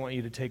 here's what I want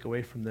you to take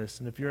away from this.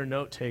 And if you're a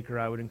note taker,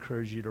 I would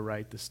encourage you to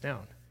write this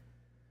down.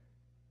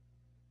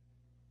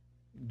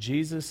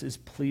 Jesus is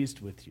pleased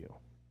with you.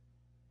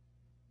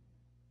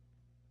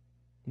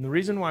 And the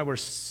reason why we're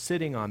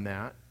sitting on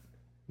that,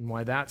 and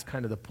why that's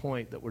kind of the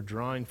point that we're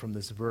drawing from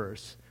this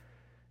verse,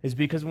 is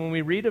because when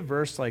we read a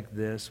verse like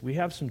this, we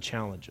have some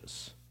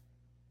challenges.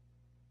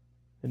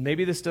 And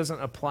maybe this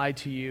doesn't apply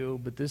to you,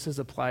 but this has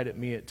applied at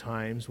me at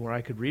times, where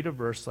I could read a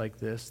verse like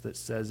this that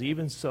says,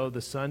 even so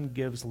the Son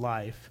gives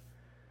life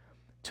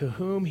to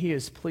whom he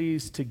is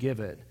pleased to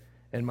give it.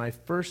 And my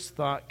first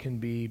thought can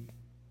be,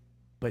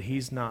 but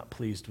he's not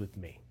pleased with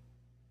me.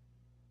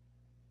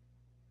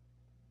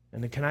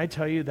 And can I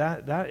tell you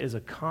that is a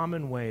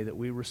common way that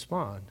we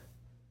respond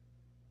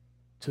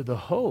to the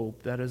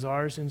hope that is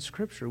ours in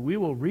Scripture. We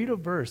will read a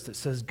verse that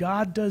says,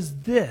 God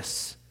does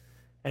this,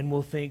 and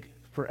we'll think,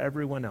 for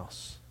everyone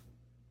else.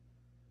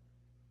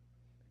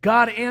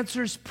 God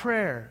answers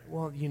prayer.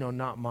 Well,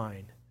 not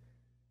mine,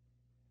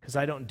 because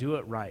I don't do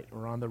it right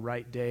or on the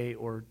right day,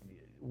 or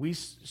we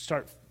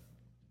start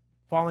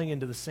falling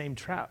into the same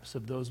traps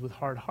of those with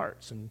hard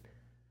hearts and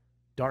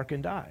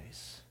darkened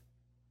eyes.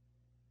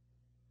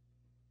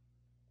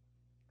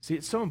 See,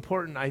 it's so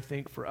important, I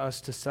think, for us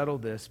to settle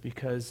this,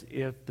 because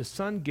if the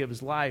Son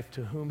gives life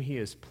to whom he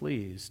is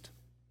pleased,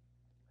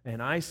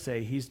 and I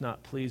say he's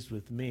not pleased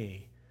with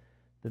me,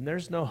 then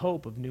there's no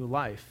hope of new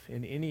life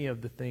in any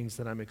of the things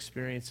that I'm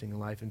experiencing in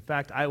life. In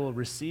fact, I will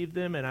receive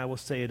them and I will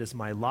say it is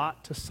my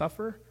lot to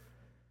suffer,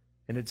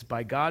 and it's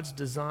by God's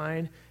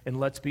design, and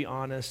let's be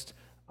honest,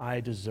 I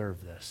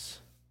deserve this.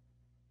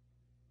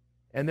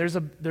 And there's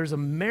a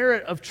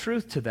merit of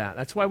truth to that.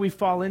 That's why we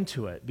fall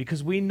into it,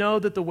 because we know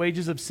that the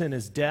wages of sin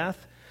is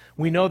death.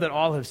 We know that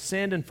all have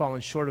sinned and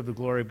fallen short of the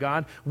glory of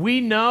God.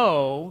 We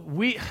know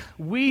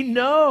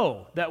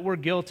that we're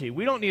guilty.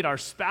 We don't need our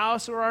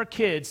spouse or our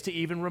kids to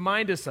even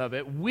remind us of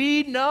it.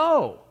 We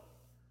know.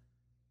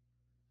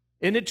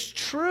 And it's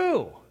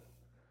true.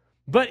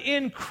 But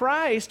in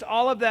Christ,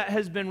 all of that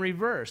has been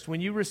reversed.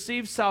 When you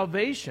receive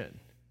salvation,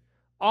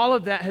 all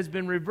of that has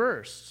been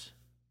reversed.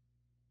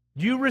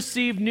 You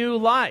receive new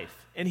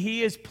life, and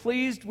he is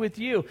pleased with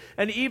you.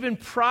 And even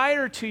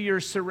prior to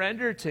your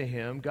surrender to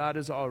him, God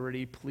is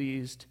already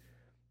pleased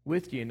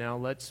with you. Now,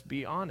 let's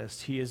be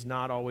honest. He is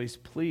not always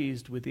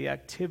pleased with the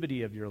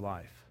activity of your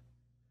life,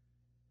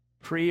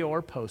 pre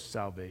or post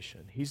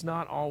salvation. He's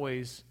not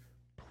always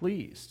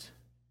pleased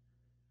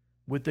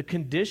with the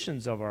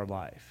conditions of our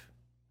life.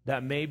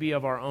 That may be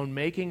of our own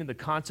making, the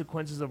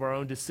consequences of our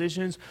own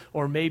decisions,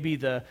 or maybe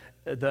the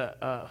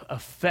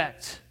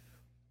effect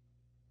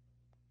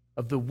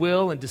of the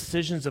will and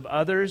decisions of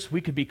others. We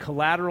could be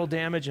collateral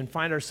damage and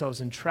find ourselves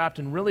entrapped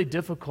in really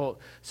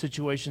difficult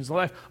situations in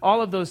life.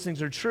 All of those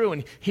things are true,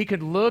 and he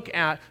could look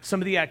at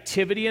some of the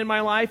activity in my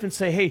life and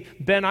say, hey,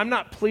 Ben, I'm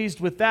not pleased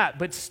with that,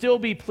 but still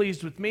be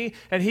pleased with me.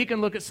 And he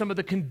can look at some of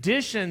the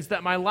conditions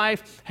that my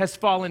life has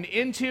fallen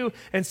into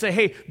and say,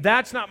 hey,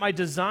 that's not my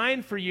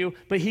design for you,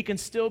 but he can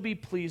still be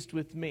pleased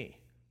with me.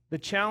 The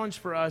challenge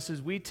for us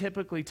is we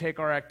typically take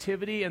our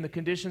activity and the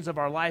conditions of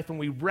our life and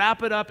we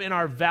wrap it up in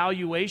our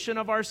valuation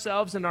of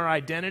ourselves and our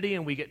identity,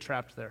 and we get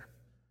trapped there.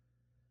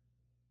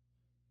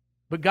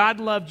 But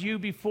God loved you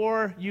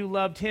before you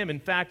loved him.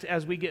 In fact,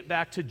 as we get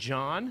back to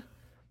John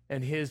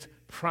and his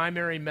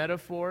primary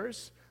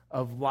metaphors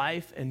of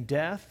life and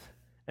death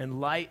and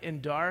light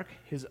and dark,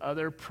 his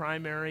other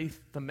primary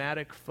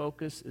thematic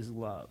focus is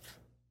love.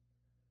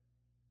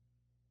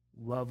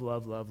 Love,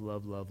 love, love,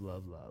 love, love,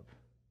 love, love.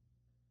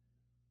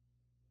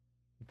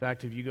 In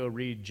fact, if you go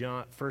read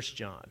 1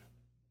 John,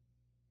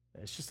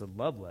 it's just a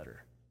love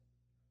letter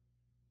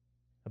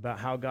about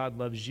how God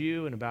loves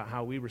you and about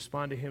how we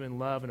respond to him in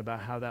love and about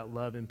how that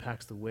love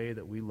impacts the way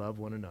that we love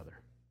one another.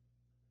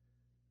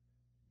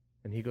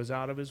 And he goes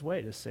out of his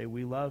way to say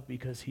we love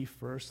because he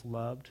first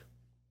loved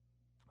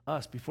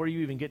us. Before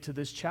you even get to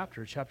this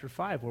chapter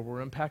 5, where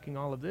we're unpacking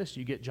all of this,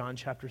 you get John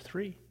chapter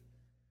 3.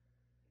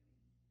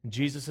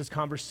 Jesus'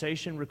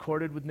 conversation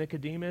recorded with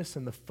Nicodemus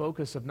and the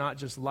focus of not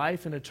just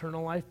life and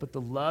eternal life, but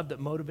the love that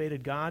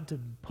motivated God to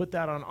put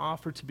that on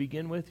offer to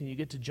begin with. And you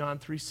get to John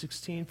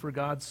 3:16, for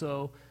God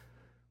so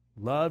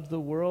loved the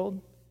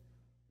world,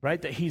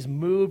 right? That he's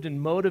moved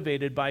and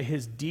motivated by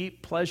his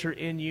deep pleasure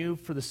in you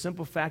for the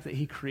simple fact that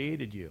he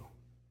created you.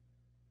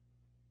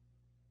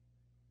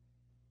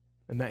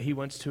 And that he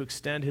wants to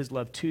extend his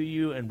love to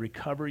you and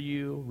recover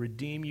you,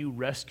 redeem you,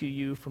 rescue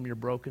you from your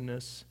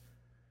brokenness,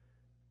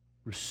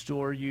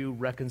 restore you,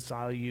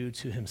 reconcile you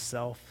to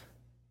himself.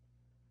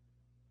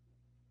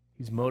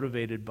 He's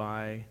motivated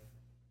by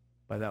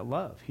that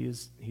love.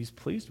 He's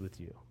pleased with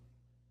you.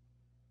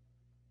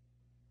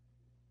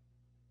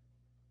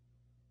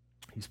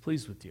 He's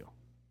pleased with you.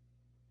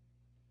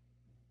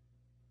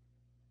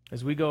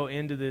 As we go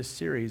into this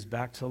series,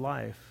 Back to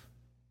Life,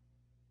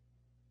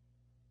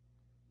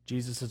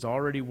 Jesus is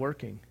already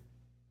working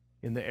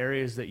in the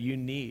areas that you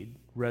need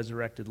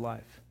resurrected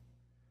life.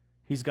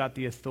 He's got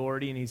the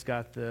authority and he's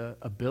got the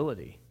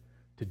ability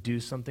to do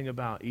something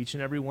about each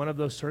and every one of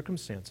those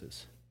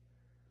circumstances.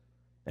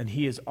 And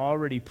he is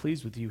already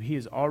pleased with you. He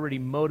is already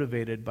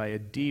motivated by a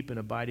deep and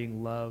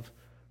abiding love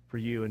for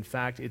you. In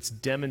fact, it's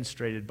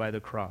demonstrated by the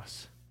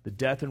cross. The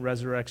death and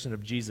resurrection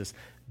of Jesus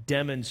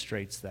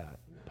demonstrates that.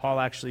 Paul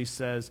actually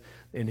says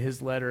in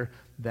his letter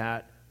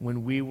that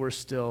when we were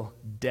still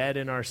dead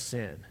in our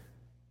sin,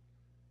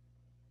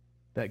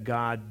 that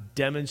God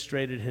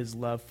demonstrated his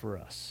love for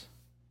us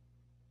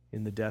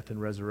in the death and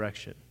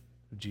resurrection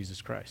of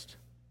Jesus Christ.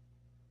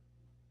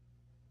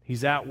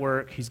 He's at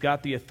work. He's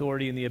got the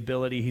authority and the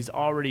ability. He's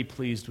already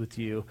pleased with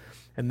you.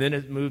 And then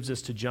it moves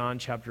us to John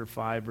chapter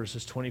 5,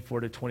 verses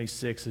 24 to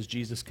 26, as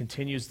Jesus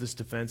continues this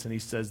defense, and he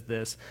says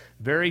this,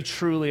 very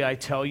truly I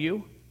tell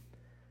you,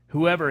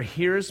 whoever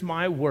hears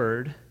my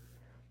word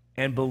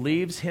and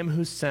believes him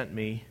who sent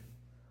me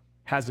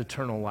has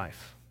eternal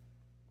life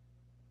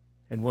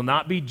and will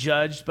not be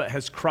judged, but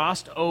has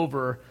crossed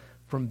over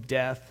from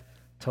death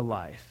to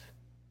life.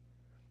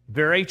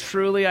 Very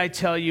truly, I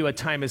tell you, a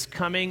time is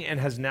coming and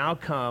has now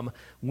come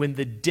when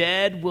the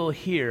dead will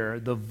hear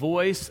the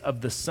voice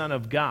of the Son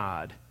of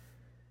God,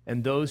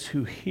 and those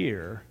who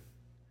hear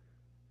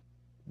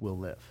will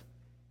live.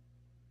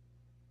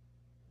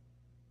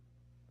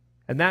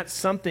 And that's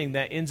something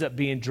that ends up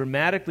being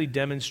dramatically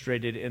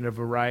demonstrated in a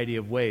variety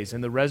of ways.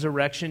 In the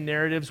resurrection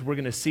narratives, we're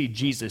going to see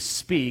Jesus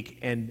speak,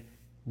 and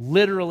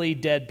literally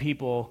dead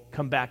people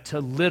come back to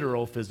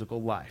literal physical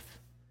life.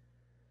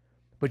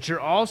 But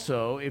you're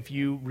also, if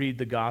you read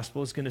the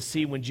Gospels, going to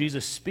see when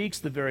Jesus speaks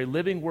the very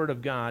living Word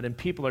of God and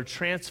people are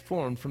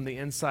transformed from the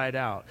inside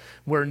out,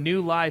 where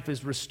new life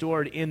is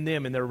restored in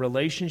them, in their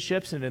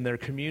relationships and in their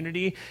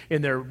community,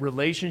 in their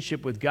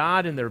relationship with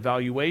God, in their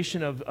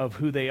valuation of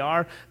who they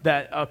are,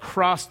 that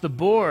across the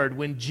board,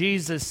 when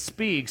Jesus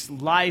speaks,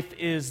 life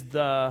is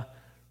the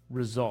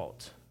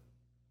result.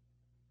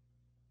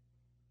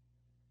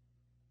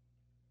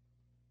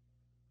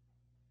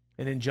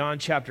 And in John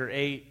chapter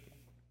 8,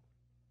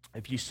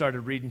 if you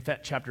started reading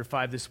chapter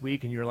 5 this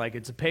week and you're like,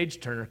 it's a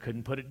page turner,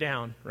 couldn't put it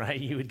down, right?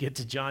 You would get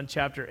to John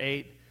chapter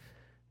 8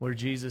 where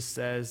Jesus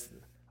says,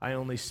 I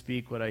only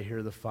speak what I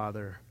hear the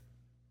Father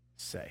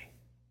say.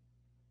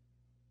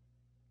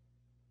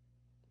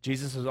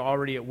 Jesus is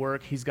already at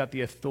work. He's got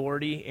the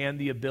authority and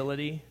the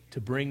ability to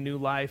bring new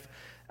life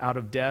out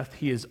of death.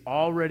 He is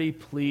already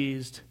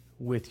pleased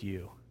with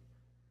you.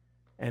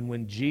 And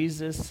when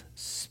Jesus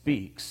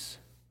speaks,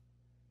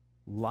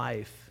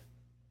 life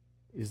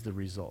is the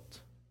result.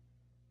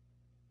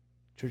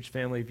 Church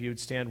family, if you would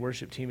stand,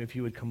 worship team, if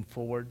you would come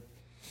forward.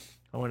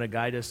 I want to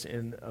guide us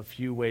in a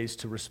few ways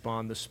to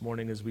respond this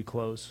morning as we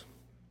close.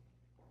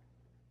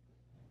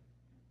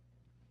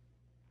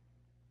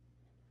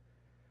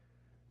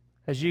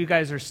 As you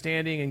guys are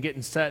standing and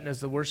getting set, and as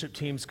the worship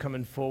team's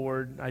coming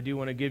forward, I do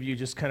want to give you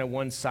just kind of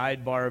one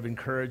sidebar of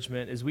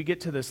encouragement. As we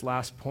get to this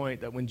last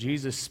point, that when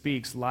Jesus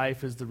speaks,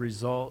 life is the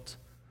result.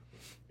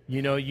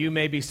 You know, you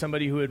may be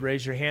somebody who would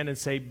raise your hand and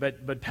say,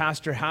 but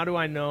Pastor, how do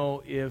I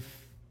know if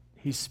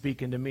He's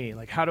speaking to me?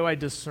 Like, how do I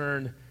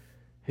discern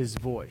His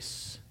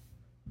voice?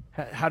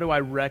 How do I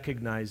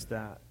recognize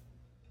that?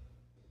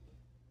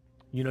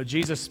 You know,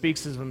 Jesus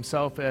speaks of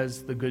Himself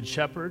as the Good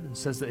Shepherd and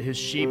says that His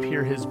sheep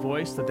hear His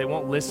voice, that they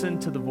won't listen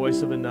to the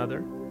voice of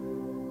another,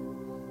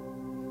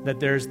 that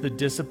there's the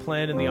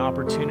discipline and the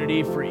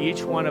opportunity for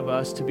each one of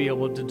us to be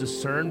able to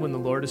discern when the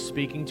Lord is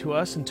speaking to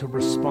us and to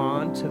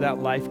respond to that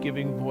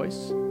life-giving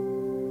voice.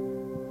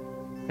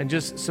 And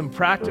just some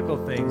practical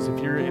things, if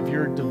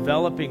you're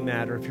developing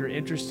that, or if you're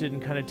interested in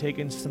kind of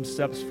taking some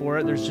steps for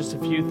it, there's just a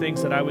few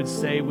things that I would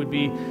say would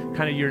be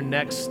kind of your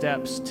next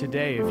steps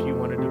today if you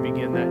wanted to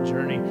begin that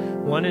journey.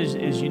 One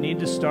is you need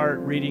to start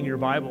reading your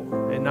Bible,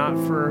 and not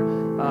for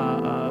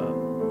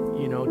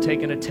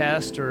taking a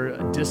test or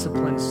a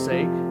discipline's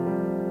sake,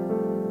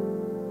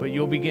 but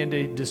you'll begin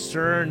to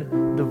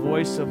discern the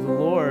voice of the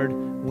Lord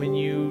when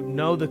you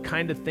know the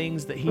kind of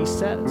things that He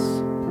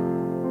says.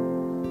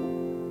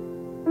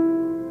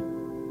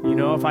 You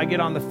know, if I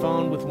get on the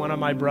phone with one of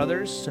my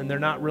brothers and they're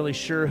not really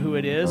sure who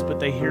it is, but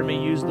they hear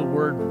me use the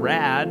word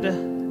rad,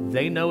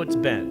 they know it's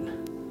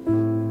Ben.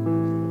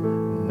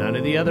 None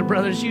of the other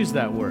brothers use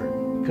that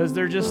word because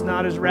they're just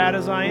not as rad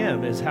as I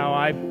am, is how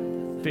I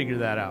figure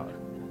that out.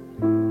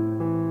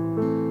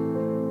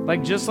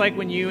 Just like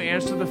when you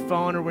answer the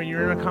phone or when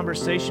you're in a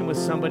conversation with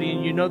somebody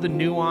and you know the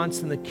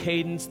nuance and the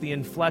cadence, the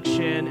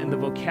inflection and the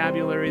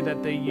vocabulary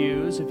that they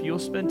use, if you'll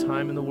spend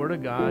time in the Word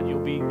of God, you'll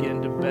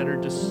begin to better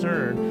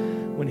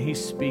discern when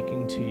He's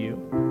speaking to you.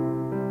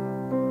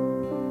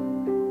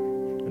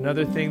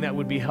 Another thing that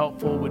would be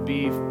helpful would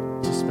be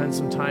to spend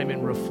some time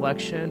in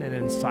reflection and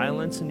in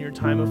silence in your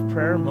time of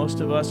prayer. Most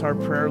of us, our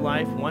prayer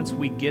life, once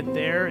we get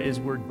there,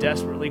 is we're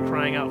desperately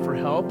crying out for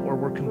help or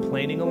we're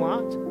complaining a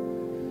lot.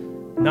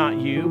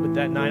 Not you, but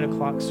that 9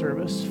 o'clock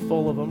service,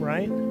 full of them,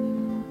 right?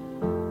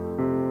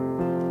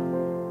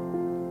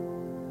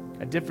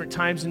 At different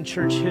times in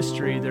church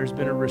history, there's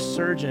been a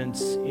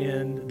resurgence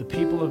in the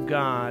people of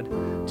God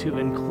to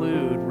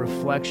include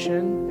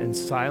reflection and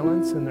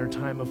silence in their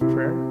time of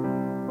prayer.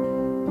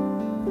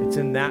 It's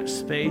in that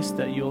space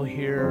that you'll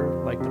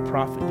hear, like the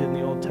prophet did in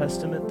the Old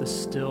Testament, the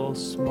still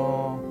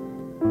small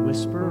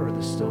whisper or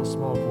the still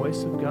small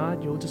voice of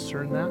God. You'll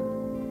discern that.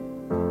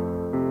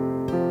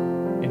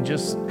 In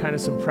just kind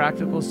of some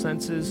practical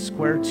senses,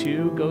 Square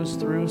 2 goes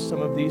through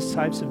some of these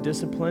types of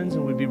disciplines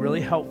and would be really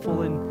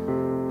helpful in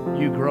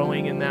you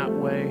growing in that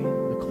way.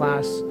 The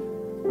class,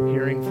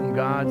 hearing from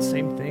God,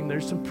 same thing.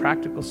 There's some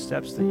practical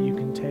steps that you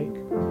can take.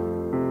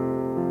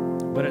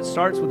 But it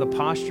starts with a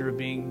posture of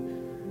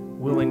being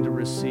willing to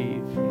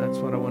receive. And that's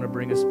what I want to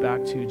bring us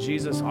back to.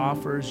 Jesus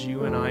offers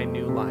you and I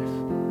new life.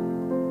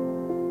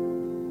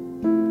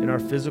 In our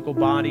physical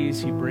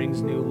bodies, He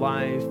brings new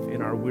life.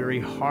 In our weary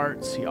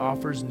hearts, He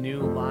offers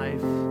new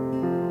life.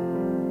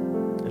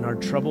 In our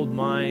troubled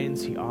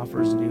minds, He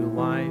offers new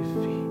life.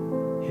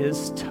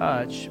 His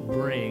touch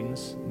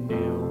brings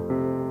new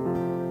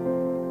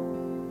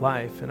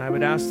life. And I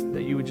would ask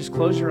that you would just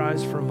close your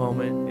eyes for a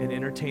moment and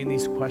entertain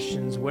these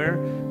questions. Where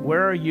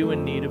are you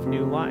in need of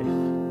new life?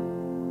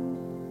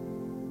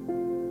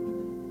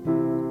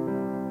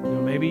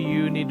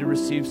 you need to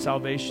receive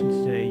salvation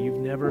today. You've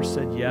never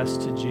said yes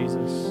to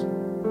Jesus.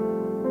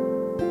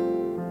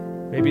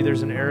 Maybe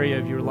there's an area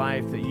of your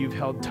life that you've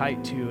held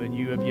tight to and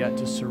you have yet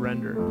to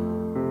surrender.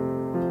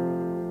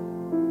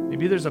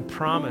 Maybe there's a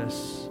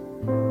promise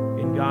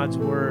in God's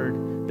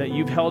word that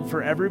you've held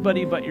for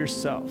everybody but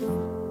yourself,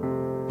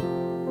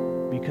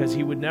 because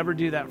he would never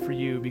do that for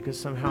you because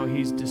somehow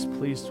he's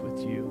displeased with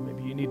you.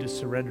 Maybe you need to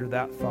surrender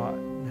that thought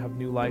and have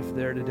new life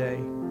there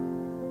today.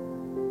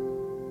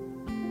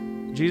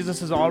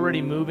 Jesus is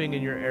already moving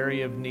in your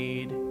area of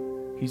need.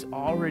 He's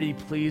already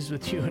pleased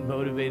with you and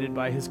motivated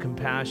by his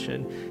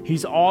compassion.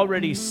 He's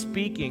already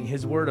speaking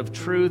his word of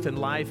truth and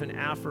life and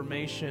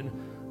affirmation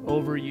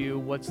over you.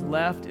 What's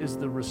left is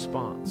the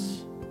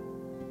response.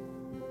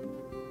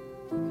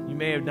 You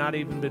may have not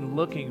even been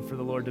looking for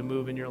the Lord to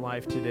move in your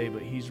life today,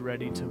 but he's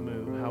ready to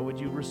move. How would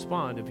you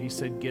respond if he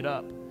said, get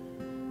up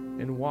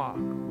and walk?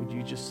 Would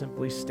you just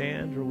simply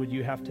stand, or would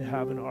you have to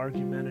have an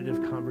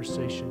argumentative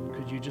conversation?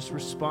 Could you just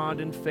respond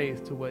in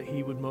faith to what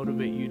he would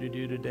motivate you to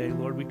do today?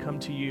 Lord, we come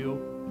to you,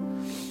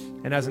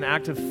 and as an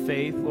act of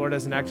faith, Lord,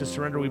 as an act of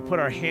surrender, we put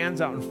our hands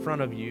out in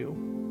front of you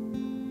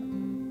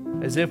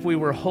as if we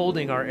were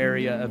holding our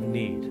area of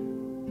need,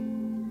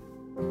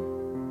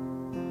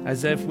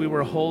 as if we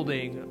were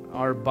holding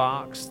our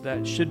box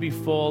that should be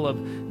full of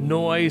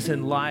noise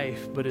and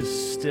life, but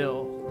is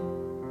still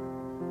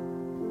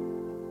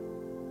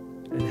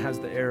and has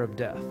the air of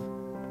death.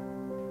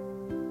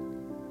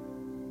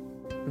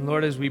 And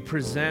Lord, as we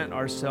present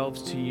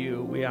ourselves to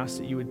you, we ask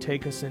that you would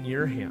take us in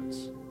your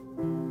hands.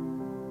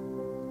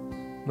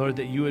 Lord,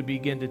 that you would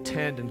begin to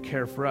tend and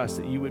care for us,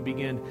 that you would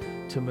begin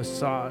to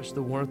massage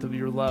the warmth of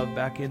your love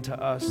back into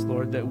us,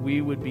 Lord, that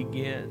we would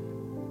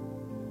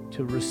begin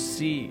to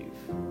receive,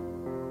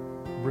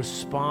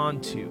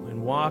 respond to,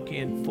 and walk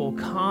in full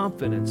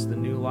confidence the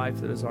new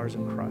life that is ours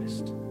in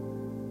Christ.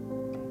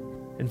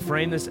 And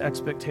frame this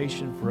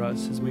expectation for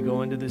us as we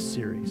go into this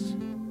series.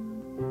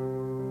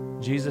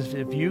 Jesus,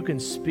 if you can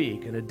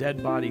speak and a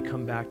dead body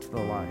come back to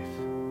the life,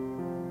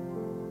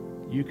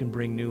 you can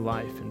bring new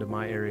life into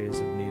my areas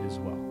of need as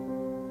well.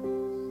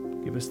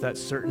 Give us that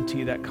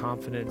certainty, that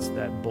confidence,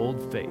 that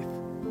bold faith.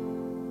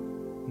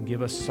 And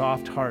give us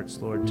soft hearts,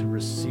 Lord, to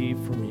receive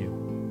from you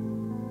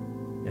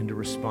and to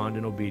respond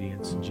in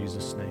obedience. In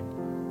Jesus' name,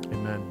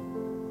 amen.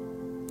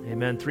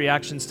 Amen. 3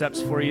 action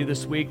steps for you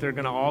this week. They're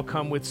going to all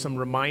come with some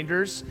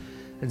reminders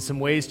and some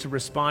ways to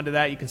respond to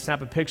that. You can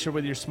snap a picture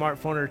with your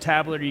smartphone or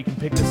tablet, or you can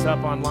pick this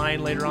up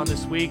online later on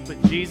this week.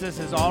 But Jesus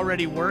is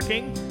already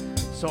working,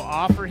 so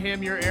offer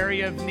him your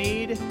area of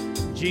need.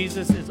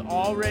 Jesus is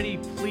already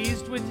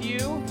pleased with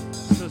you,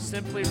 so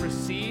simply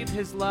receive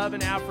his love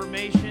and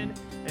affirmation.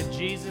 And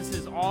Jesus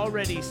is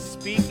already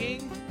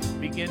speaking.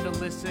 Begin to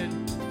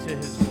listen to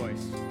his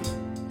voice.